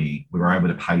correctly. We were able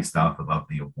to pay staff above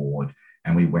the award,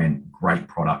 and we went great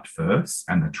product first,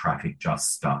 and the traffic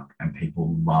just stuck, and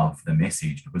people love the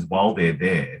message, because while they're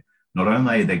there, not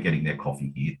only are they getting their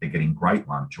coffee here, they're getting great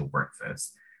lunch or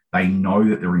breakfast. They know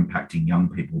that they're impacting young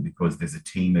people because there's a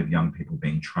team of young people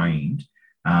being trained.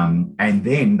 And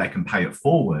then they can pay it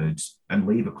forward and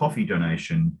leave a coffee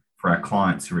donation for our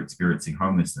clients who are experiencing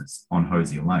homelessness on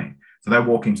Hosier Lane. So they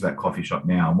walk into that coffee shop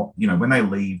now, and you know, when they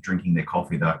leave drinking their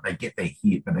coffee, they get their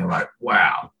hit, and they're like,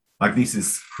 wow, like this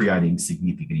is creating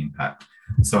significant impact.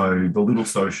 So the Little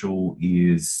Social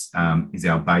is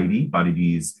our baby, but it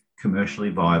is commercially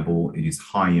viable, it is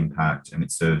high impact, and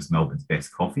it serves Melbourne's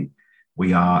best coffee.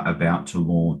 We are about to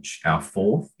launch our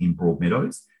fourth in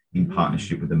Broadmeadows in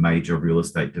partnership with a major real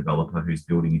estate developer who's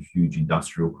building a huge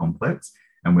industrial complex.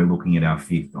 And we're looking at our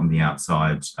fifth on the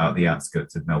outside, the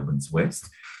outskirts of Melbourne's west.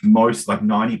 Most, like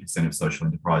 90% of social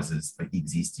enterprises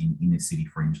exist in inner city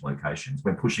fringe locations.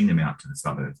 We're pushing them out to the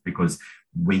suburbs because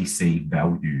we see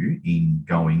value in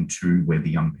going to where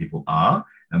the young people are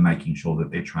and making sure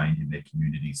that they're trained in their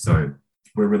communities. So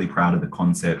we're really proud of the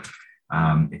concept.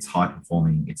 It's high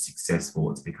performing, it's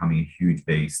successful, it's becoming a huge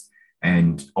beast.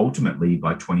 And ultimately,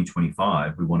 by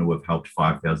 2025, we want to have helped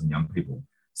 5,000 young people.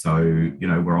 So, you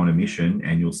know, we're on a mission,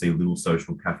 and you'll see little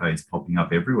social cafes popping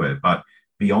up everywhere. But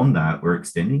beyond that, we're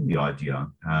extending the idea.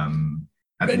 At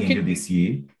the end of this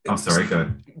year. Oh, sorry,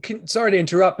 go. Sorry to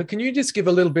interrupt, but can you just give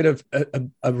a little bit of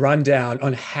a rundown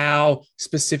on how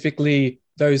specifically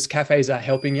those cafes are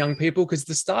helping young people? Because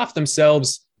the staff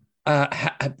themselves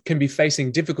can be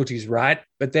facing difficulties, right?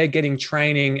 But they're getting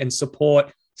training and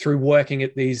support through working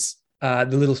at these the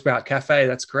Little Sprout Cafe.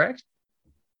 That's correct?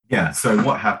 Yeah. So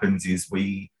what happens is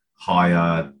we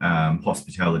hire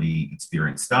hospitality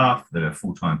experienced staff that are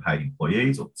full-time paid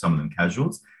employees, or some of them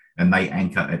casuals, and they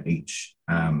anchor at each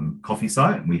coffee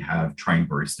site. And we have trained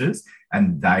baristas,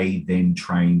 and they then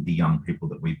train the young people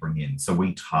that we bring in. So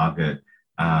we target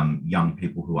young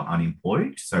people who are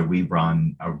unemployed. So we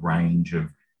run a range of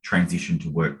transition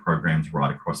to work programs right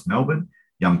across Melbourne.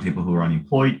 Young people who are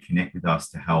unemployed connect with us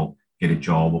to help get a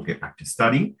job or get back to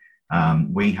study.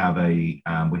 We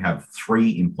have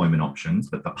 3 employment options,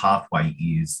 but the pathway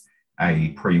is a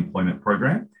pre-employment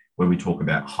program where we talk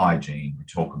about hygiene, we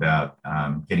talk about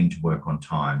getting to work on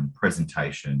time,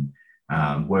 presentation,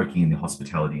 working in the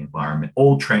hospitality environment,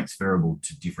 all transferable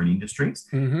to different industries.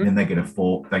 Mm-hmm. Then they get a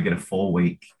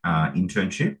 4-week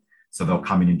internship. So they'll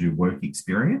come in and do work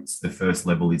experience. The first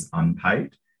level is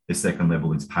unpaid, the second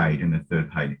level is paid, and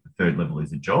the third level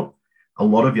is a job. A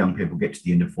lot of young people get to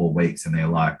the end of 4 weeks and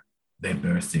they're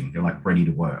bursting. They're like ready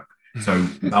to work. So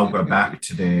they'll go back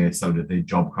to their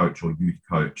job coach or youth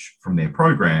coach from their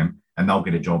program, and they'll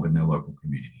get a job in their local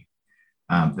community.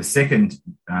 The second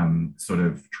sort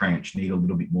of tranche need a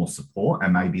little bit more support,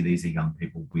 and maybe these are young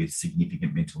people with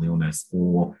significant mental illness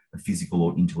or a physical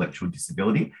or intellectual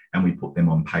disability, and we put them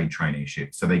on paid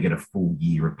traineeship. So they get a full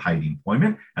year of paid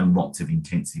employment and lots of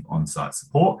intensive on-site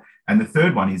support. And the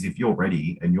third one is if you're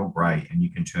ready and you're great and you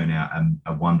can turn out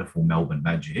a wonderful Melbourne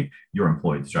magic, you're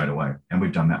employed straight away. And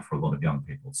we've done that for a lot of young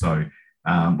people. So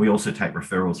we also take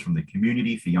referrals from the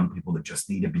community for young people that just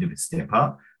need a bit of a step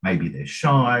up. Maybe they're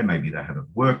shy, maybe they haven't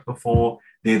worked before.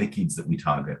 They're the kids that we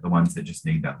target, the ones that just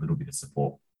need that little bit of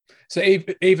support. So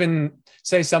even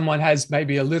say someone has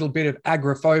maybe a little bit of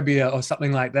agoraphobia or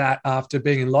something like that after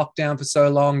being in lockdown for so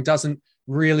long, doesn't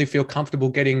really feel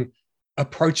comfortable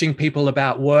approaching people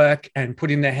about work and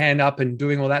putting their hand up and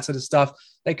doing all that sort of stuff,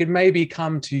 they could maybe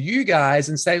come to you guys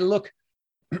and say, look,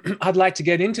 I'd like to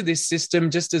get into this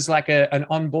system just as like an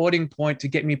onboarding point to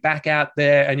get me back out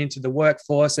there and into the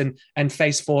workforce and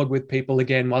face forward with people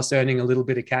again whilst earning a little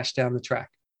bit of cash down the track.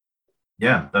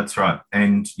 Yeah, that's right.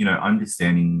 And,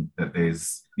 understanding that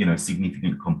there's,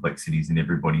 significant complexities and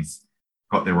everybody's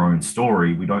got their own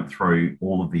story. We don't throw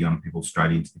all of the young people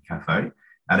straight into the cafe.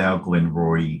 At our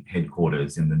Glenroy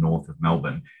headquarters in the north of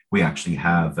Melbourne, we actually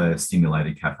have a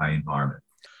simulated cafe environment.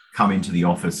 Come into the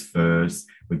office first.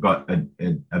 We've got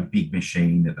a big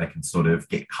machine that they can sort of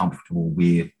get comfortable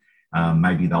with.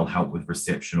 Maybe they'll help with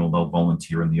reception or they'll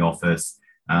volunteer in the office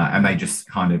and they just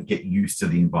kind of get used to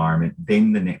the environment.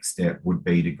 Then the next step would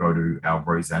be to go to our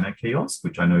Rosanna kiosk,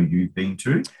 which I know you've been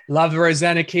to. Love the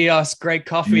Rosanna kiosk. Great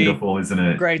coffee. Beautiful, isn't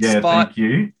it? Great spot. Thank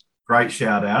you. Great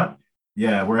shout out.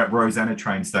 Yeah, we're at Rosanna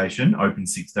train station, open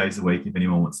 6 days a week if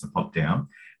anyone wants to pop down.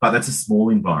 But that's a small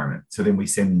environment. So then we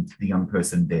send the young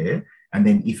person there. And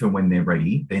then if and when they're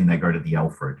ready, then they go to the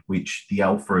Alfred, which the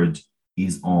Alfred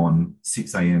is on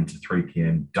 6 a.m. to 3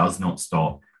 p.m., does not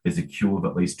stop. There's a queue of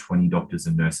at least 20 doctors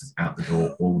and nurses out the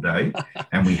door all day.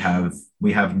 And we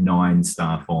have 9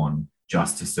 staff on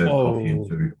just to serve coffee and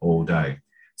food all day.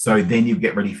 So then you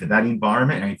get ready for that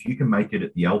environment. And if you can make it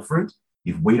at the Alfred,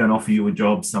 if we don't offer you a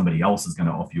job, somebody else is going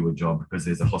to offer you a job because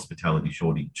there's a hospitality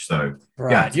shortage. So,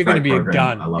 right. You're going to be a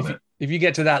gun. I love it. If you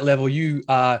get to that level, you're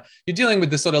dealing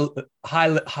with the sort of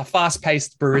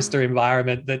fast-paced barista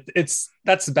environment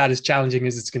that's about as challenging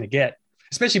as it's going to get,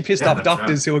 especially pissed off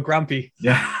doctors who are grumpy.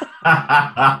 Yeah.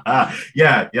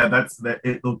 yeah. That's that.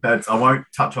 Look, I won't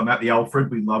touch on that. The Alfred,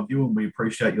 we love you and we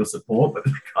appreciate your support, but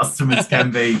the customers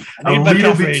can be a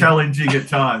little bit challenging at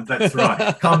times. That's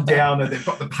right. Come down and they've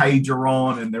got the pager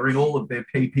on and they're in all of their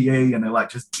PPE and they're like,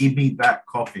 just give me that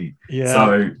coffee. Yeah.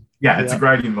 So it's a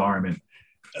great environment.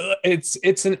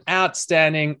 It's an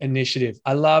outstanding initiative.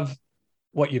 I love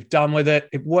what you've done with it.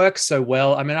 It works so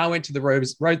well. I mean, I went to the road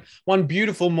one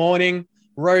beautiful morning,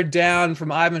 rode down from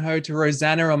Ivanhoe to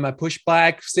Rosanna on my push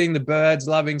bike, seeing the birds,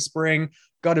 loving spring,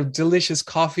 got a delicious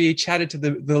coffee, chatted to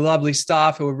the lovely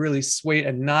staff who were really sweet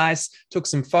and nice, took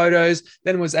some photos,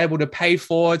 then was able to pay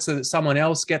for it so that someone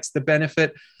else gets the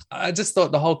benefit. I just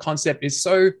thought the whole concept is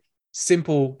so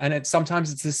simple, and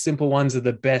sometimes it's the simple ones are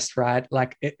the best, right?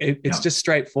 Like it's just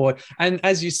straightforward. And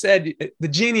as you said, the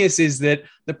genius is that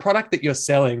the product that you're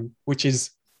selling, which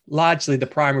is largely the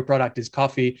primary product is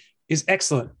coffee, is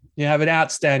excellent. You have an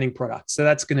outstanding product, so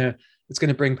it's gonna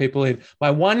bring people in.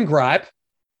 My one gripe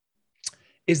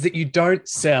is that you don't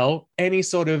sell any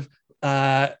sort of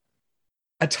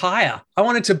attire. I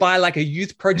wanted to buy like a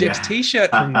Youth Projects T-shirt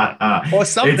from them or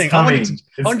something. I wanted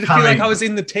to feel like I was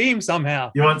in the team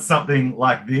somehow. You want something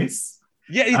like this?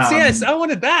 Yeah, yes. I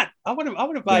wanted that. I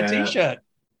want to buy a T-shirt.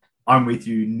 I'm with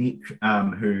you, Nick,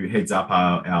 who heads up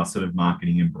our sort of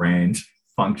marketing and brand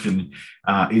function,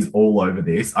 is all over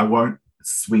this. I won't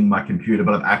swing my computer,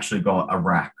 but I've actually got a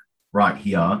rack right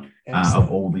here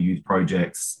of all the Youth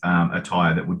Projects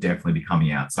attire that would definitely be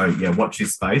coming out. So watch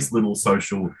this space. Little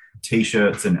social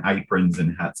T-shirts and aprons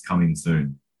and hats coming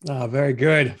soon. Oh, very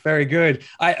good. Very good.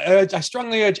 I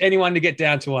strongly urge anyone to get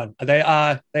down to one. They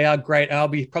are great. I'll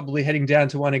be probably heading down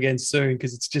to one again soon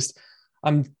because it's just,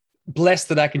 I'm blessed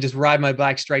that I can just ride my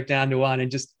bike straight down to one and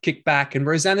just kick back. And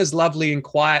Rosanna's lovely and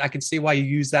quiet. I can see why you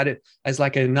use that as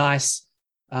like a nice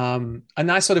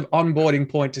sort of onboarding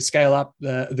point to scale up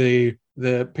the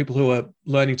people who are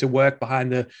learning to work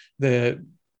behind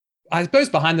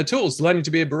behind the tools, learning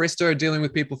to be a barista or dealing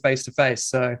with people face to face.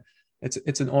 So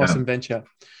it's an awesome venture.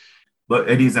 Look,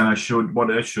 it is, and I should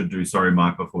do. Sorry,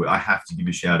 Mike, I have to give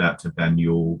a shout out to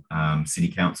Banyule City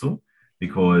Council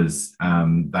because they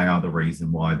are the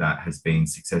reason why that has been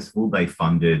successful. They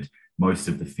funded most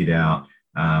of the fit out.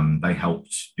 They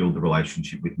helped build the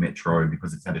relationship with Metro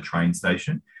because it's at a train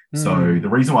station. So the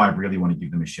reason why I really want to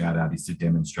give them a shout out is to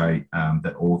demonstrate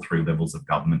that all three levels of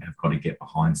government have got to get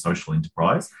behind social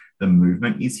enterprise. The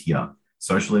movement is here.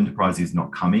 Social enterprise is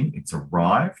not coming. It's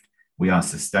arrived. We are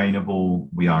sustainable.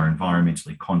 We are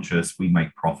environmentally conscious. We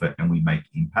make profit and we make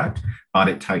impact, but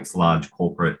it takes large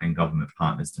corporate and government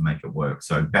partners to make it work.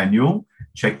 So Banyule,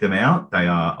 check them out. They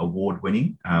are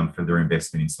award-winning for their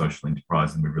investment in social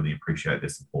enterprise, and we really appreciate their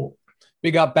support.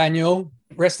 Big up Banyule.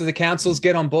 Rest of the councils,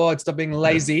 get on board. Stop being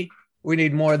lazy. We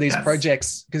need more of these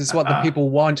projects because it's what the people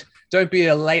want. Don't be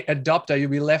a late adopter. You'll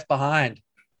be left behind.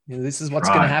 This is what's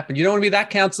going to happen. You don't want to be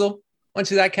that council. Once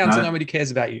you're that council, nobody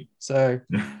cares about you. So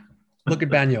look at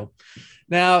Banyule.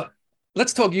 Now,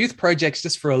 let's talk Youth Projects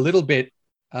just for a little bit,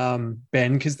 Ben,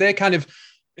 because they're kind of,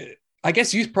 I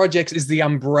guess Youth Projects is the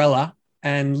umbrella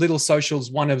and Little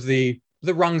Social's one of the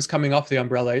rungs coming off the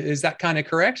umbrella. Is that kind of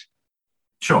correct?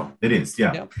 Sure, it is,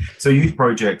 yeah. So Youth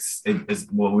Projects,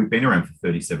 we've been around for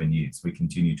 37 years. We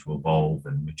continue to evolve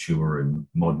and mature and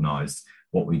modernise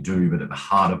what we do, but at the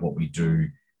heart of what we do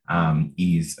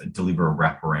is deliver a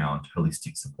wraparound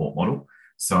holistic support model.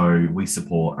 So we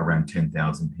support around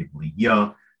 10,000 people a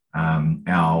year.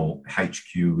 Our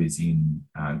HQ is in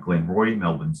Glenroy,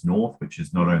 Melbourne's north, which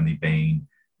has not only been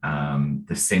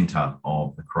the centre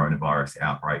of the coronavirus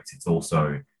outbreaks, it's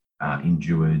also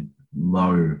endured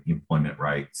low employment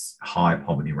rates, high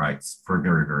poverty rates for a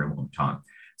very, very long time.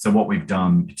 So what we've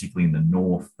done, particularly in the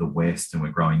north, the west, and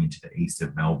we're growing into the east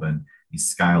of Melbourne, is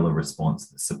scale a response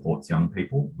that supports young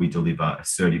people. We deliver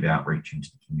assertive outreach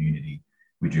into the community.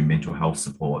 We do mental health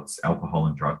supports, alcohol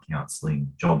and drug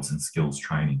counselling, jobs and skills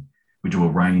training. We do a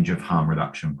range of harm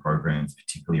reduction programs,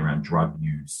 particularly around drug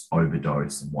use,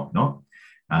 overdose and whatnot.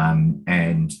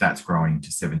 And that's growing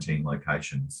to 17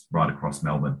 locations right across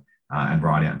Melbourne and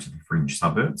right out to the fringe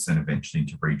suburbs and eventually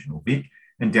into regional Vic.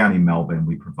 And down in Melbourne,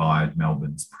 we provide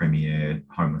Melbourne's premier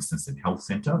homelessness and health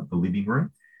centre, the Living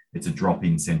Room. It's a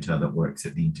drop-in centre that works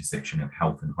at the intersection of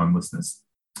health and homelessness.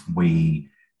 We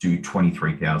do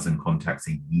 23,000 contacts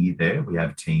a year there. We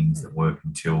have teams that work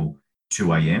until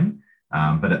 2 a.m.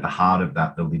 But at the heart of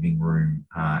that, the Living Room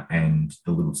and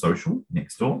the Little Social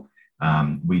next door,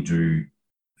 we do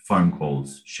phone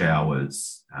calls,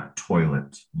 showers,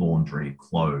 toilet, laundry,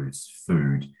 clothes,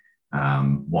 food,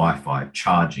 Wi-Fi,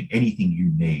 charging, anything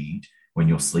you need when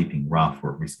you're sleeping rough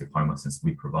or at risk of homelessness,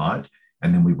 we provide.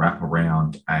 And then we wrap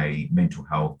around a mental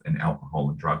health and alcohol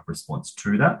and drug response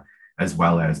to that, as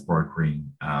well as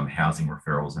brokering housing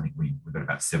referrals. I think we've got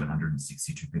about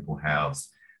 762 people housed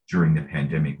during the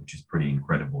pandemic, which is pretty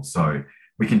incredible. So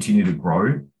we continue to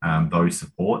grow those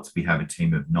supports. We have a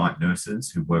team of night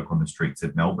nurses who work on the streets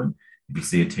of Melbourne. If you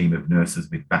see a team of nurses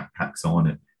with backpacks on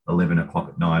at 11 o'clock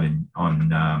at night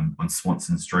on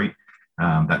Swanson Street,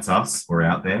 that's us. We're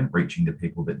out there reaching the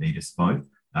people that need us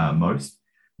most.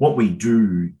 What we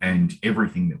do and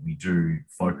everything that we do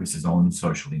focuses on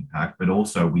social impact, but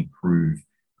also we prove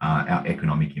our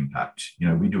economic impact.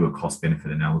 We do a cost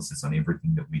benefit analysis on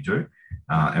everything that we do.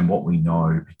 And what we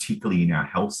know, particularly in our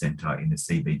health centre in the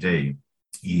CBD,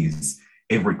 is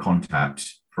every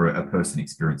contact for a person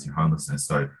experiencing homelessness.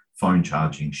 So phone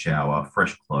charging, shower,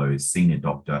 fresh clothes, seen a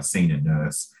doctor, seen a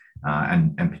nurse,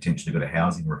 and potentially got a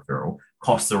housing referral,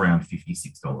 costs around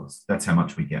 $56. That's how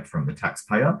much we get from the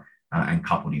taxpayer and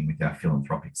coupled in with our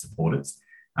philanthropic supporters.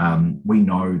 We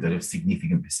know that a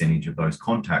significant percentage of those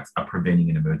contacts are preventing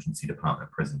an emergency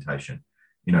department presentation,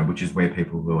 which is where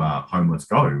people who are homeless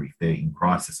go if they're in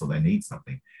crisis or they need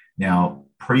something. Now,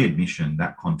 pre-admission,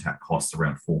 that contact costs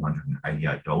around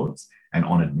 $488, and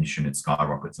on admission, it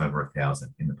skyrockets over $1,000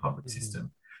 in the public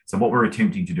system. So what we're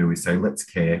attempting to do is say, let's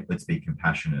care, let's be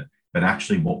compassionate, but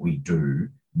actually what we do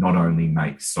not only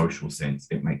makes social sense,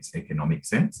 it makes economic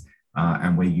sense.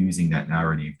 And we're using that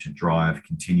narrative to drive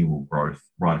continual growth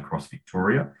right across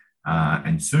Victoria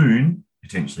and soon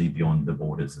potentially beyond the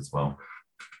borders as well.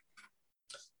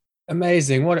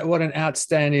 Amazing. What an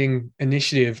outstanding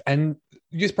initiative. And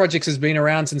Youth Projects has been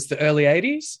around since the early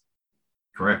 80s?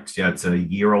 Correct. Yeah, it's a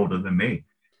year older than me.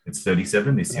 It's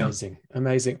 37 this year.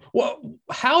 Amazing.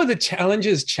 How are the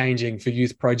challenges changing for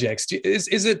Youth Projects?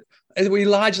 Are we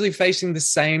largely facing the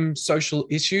same social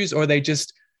issues, or are they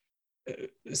just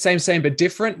same but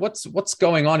different? What's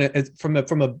going on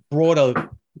from a broader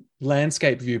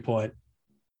landscape viewpoint?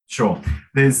 Sure.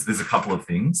 There's a couple of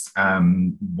things.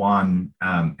 One,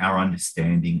 our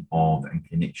understanding of and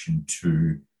connection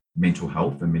to mental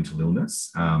health and mental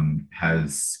illness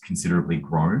has considerably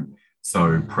grown.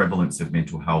 So prevalence of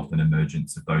mental health and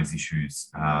emergence of those issues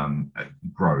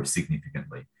grow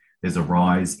significantly. There's a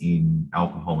rise in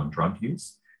alcohol and drug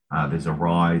use. There's a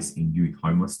rise in youth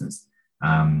homelessness.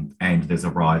 And there's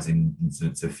a rise in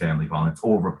incidents of family violence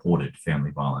or reported family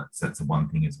violence. That's the one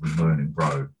thing as we learn and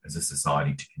grow as a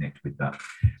society to connect with that.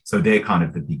 So they're kind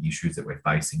of the big issues that we're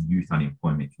facing. Youth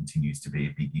unemployment continues to be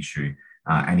a big issue,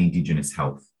 and Indigenous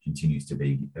health continues to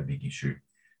be a big issue.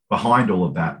 Behind all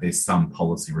of that, there's some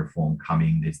policy reform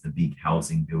coming. There's the big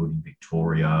housing bill in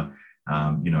Victoria.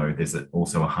 There's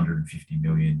also $150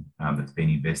 million that's been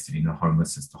invested in the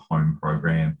homelessness to home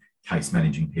program, case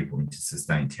managing people into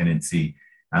sustained tenancy.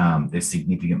 There's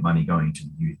significant money going into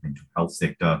the youth mental health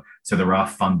sector. So there are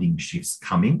funding shifts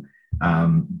coming,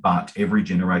 but every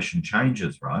generation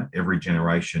changes, right? Every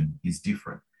generation is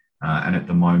different. And at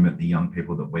the moment, the young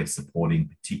people that we're supporting,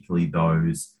 particularly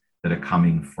those that are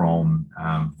coming from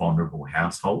vulnerable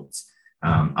households,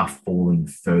 are falling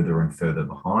further and further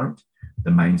behind. The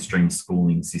mainstream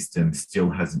schooling system still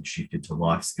hasn't shifted to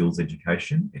life skills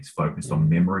education. It's focused on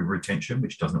memory retention,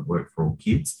 which doesn't work for all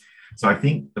kids. So I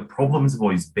think the problems have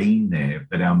always been there,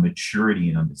 but our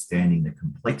maturity in understanding the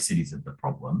complexities of the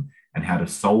problem and how to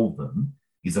solve them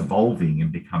is evolving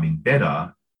and becoming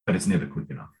better, but it's never quick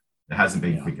enough. It hasn't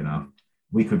been quick enough.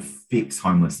 We could fix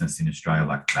homelessness in Australia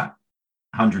like that.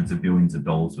 Hundreds of billions of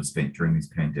dollars were spent during this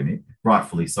pandemic,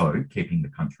 rightfully so, keeping the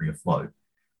country afloat.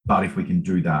 But if we can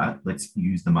do that, let's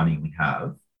use the money we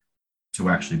have to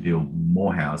actually build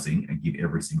more housing and give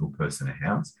every single person a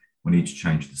house. We need to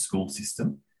change the school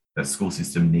system. The school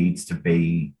system needs to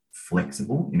be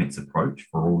flexible in its approach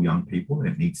for all young people, and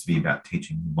it needs to be about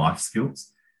teaching life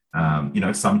skills.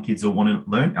 Some kids will want to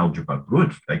learn algebra.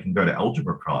 Good, they can go to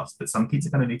algebra class, but some kids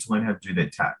are going to need to learn how to do their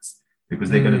tax, because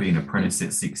they're going to be an apprentice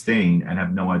at 16 and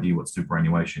have no idea what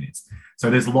superannuation is. So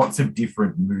there's lots of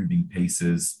different moving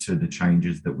pieces to the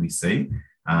changes that we see.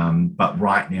 But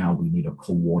right now we need a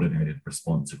coordinated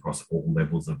response across all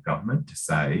levels of government to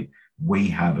say, we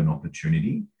have an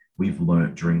opportunity. We've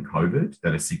learnt during COVID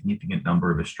that a significant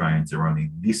number of Australians are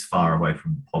only this far away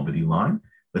from the poverty line.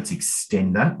 Let's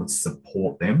extend that. Let's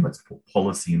support them. Let's put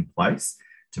policy in place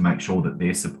to make sure that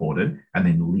they're supported, and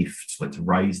then lift. Let's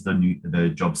raise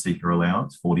the job seeker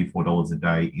allowance. $44 a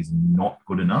day is not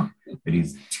good enough. It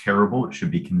is terrible. It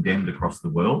should be condemned across the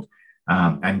world.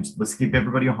 And let's keep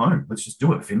everybody at home. Let's just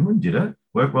do it. Finland did it.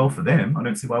 Worked well for them. I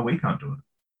don't see why we can't do it.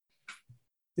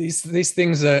 These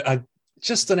things are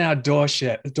just on our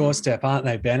doorstep, aren't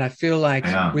they, Ben? I feel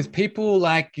like with people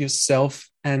like yourself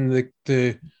and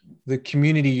the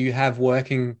community you have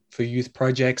working for youth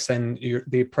projects and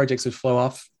the projects that flow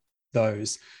off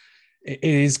those, it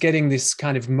is getting this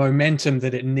kind of momentum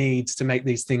that it needs to make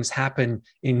these things happen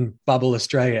in Bubble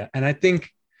Australia. And I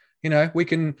think,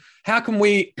 how can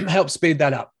we help speed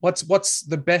that up? What's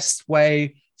the best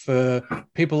way for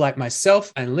people like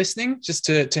myself and listening just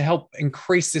to help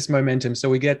increase this momentum so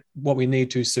we get what we need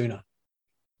to sooner?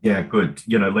 Yeah, good.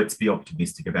 Let's be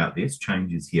optimistic about this.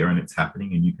 Change is here and it's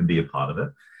happening and you can be a part of it.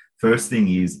 First thing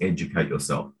is educate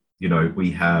yourself.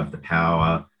 We have the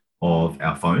power of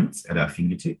our phones at our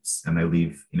fingertips and they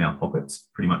live in our pockets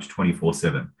pretty much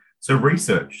 24/7. So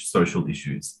research social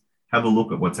issues, have a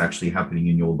look at what's actually happening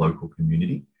in your local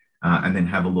community, and then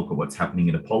have a look at what's happening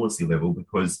at a policy level,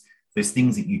 because there's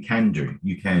things that you can do.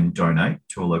 You can donate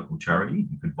to a local charity.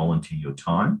 You could volunteer your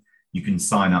time. You can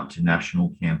sign up to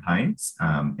national campaigns.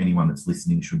 Anyone that's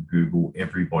listening should Google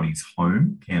Everybody's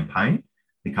Home campaign,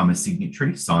 become a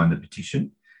signatory, sign the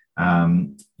petition.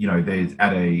 There's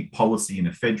at a policy in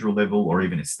a federal level or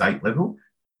even a state level,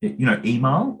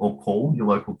 email or call your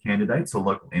local candidates or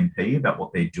local MP about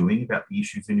what they're doing about the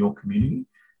issues in your community.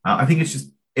 I think it's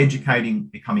just educating,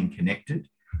 becoming connected,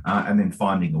 and then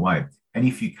finding a way. And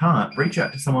if you can't, reach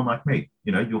out to someone like me.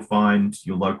 You'll find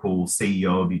your local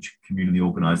CEO of each community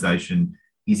organisation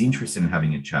is interested in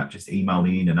having a chat. Just email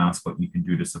in and ask what you can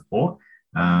do to support.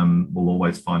 We'll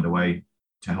always find a way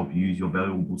to help you use your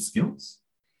valuable skills.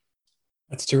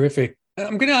 That's terrific.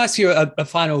 I'm going to ask you a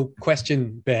final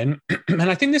question, Ben. And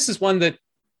I think this is one that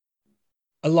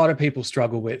a lot of people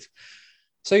struggle with.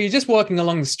 So you're just walking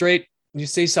along the street, you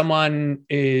see someone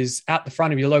is out the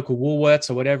front of your local Woolworths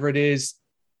or whatever it is,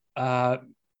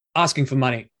 asking for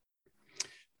money.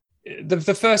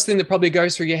 The first thing that probably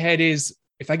goes through your head is,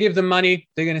 if I give them money,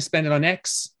 they're going to spend it on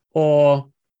X, or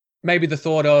maybe the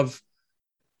thought of,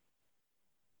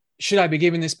 should I be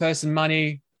giving this person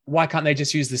money? Why can't they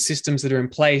just use the systems that are in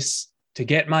place to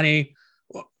get money?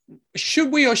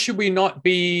 Should we or should we not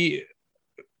be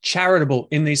charitable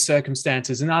in these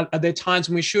circumstances? And are there times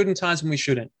when we should and times when we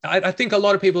shouldn't? I think a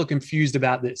lot of people are confused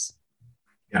about this.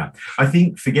 Yeah, I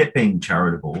think forget being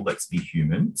charitable, let's be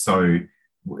human. So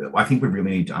I think we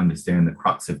really need to understand the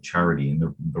crux of charity, and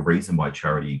the reason why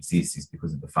charity exists is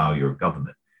because of the failure of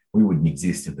government. We wouldn't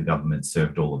exist if the government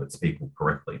served all of its people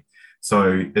correctly.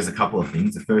 So there's a couple of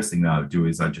things. The first thing that I would do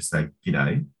is I just say,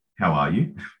 "G'day, how are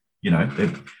you?"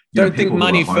 Don't think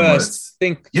money first.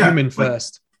 Think human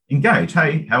first. Engage.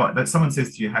 Hey, someone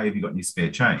says to you, "Hey, have you got any spare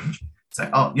change?" Say,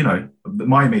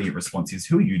 my immediate response is,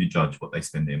 "Who are you to judge what they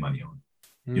spend their money on?"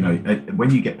 When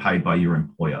you get paid by your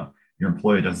employer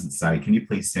doesn't say, "Can you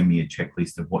please send me a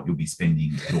checklist of what you'll be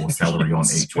spending your salary on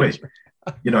each week?"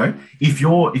 If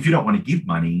you don't want to give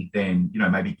money, then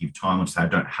maybe give time, or say, "I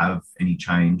don't have any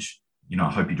change. I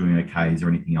hope you're doing okay. Is there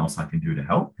anything else I can do to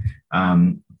help?"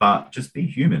 But just be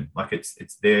human. Like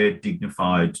it's their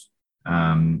dignified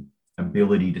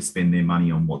ability to spend their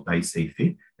money on what they see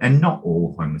fit. And not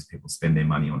all homeless people spend their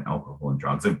money on alcohol and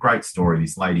drugs. A great story.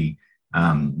 This lady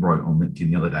wrote on LinkedIn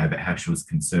the other day about how she was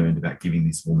concerned about giving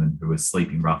this woman who was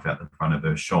sleeping rough out the front of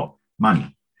her shop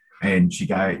money. And she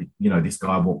gave, this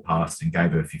guy walked past and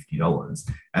gave her $50.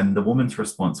 And the woman's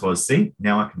response was, "See,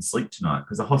 now I can sleep tonight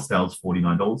because the hostel's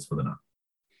 $49 for the night."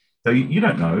 So you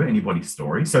don't know anybody's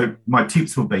story. So my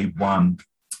tips will be, one,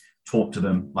 talk to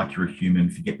them like you're a human,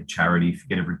 forget the charity,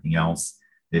 forget everything else.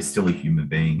 They're still a human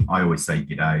being. I always say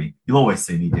g'day. You'll always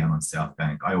see me down on South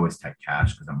Bank. I always take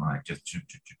cash because I'm like, just, it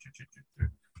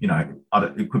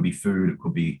could be food, it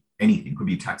could be anything, it could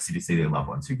be a taxi to see their loved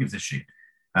ones. Who gives a shit?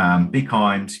 Be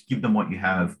kind, give them what you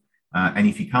have. And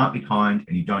if you can't be kind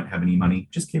and you don't have any money,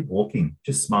 just keep walking,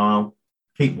 just smile,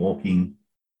 keep walking.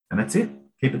 And that's it.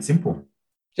 Keep it simple.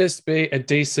 Just be a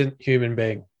decent human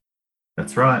being.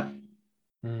 That's right.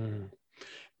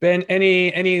 Ben,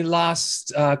 any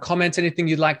last comments, anything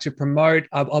you'd like to promote?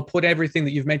 I'll put everything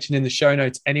that you've mentioned in the show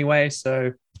notes anyway.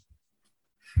 So,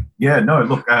 yeah, no,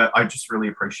 look, I just really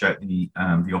appreciate the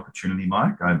opportunity,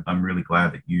 Mike. I'm really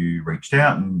glad that you reached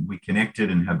out and we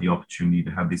connected and had the opportunity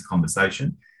to have this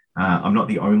conversation. I'm not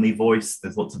the only voice.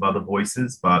 There's lots of other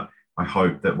voices, but I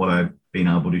hope that what I've been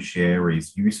able to share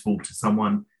is useful to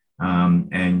someone,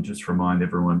 and just remind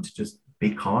everyone to just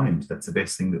be kind. That's the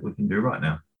best thing that we can do right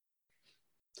now.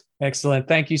 Excellent.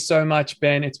 Thank you so much,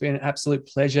 Ben. It's been an absolute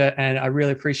pleasure. And I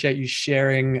really appreciate you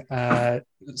sharing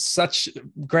such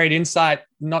great insight,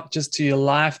 not just to your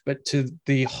life, but to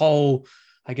the whole,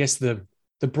 I guess, the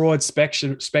the broad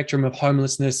spectrum of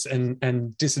homelessness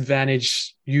and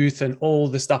disadvantaged youth and all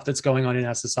the stuff that's going on in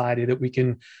our society, that we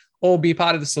can all be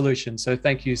part of the solution. So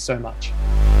thank you so much.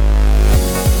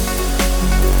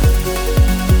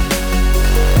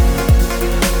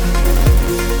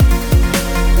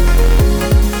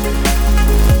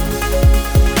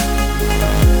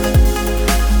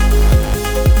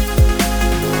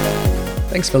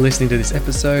 Thanks for listening to this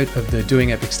episode of the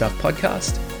Doing Epic Stuff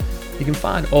podcast. You can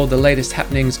find all the latest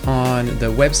happenings on the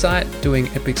website,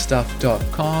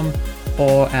 doingepicstuff.com,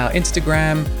 or our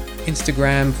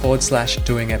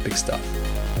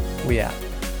Instagram.com/doingepicstuff. We out.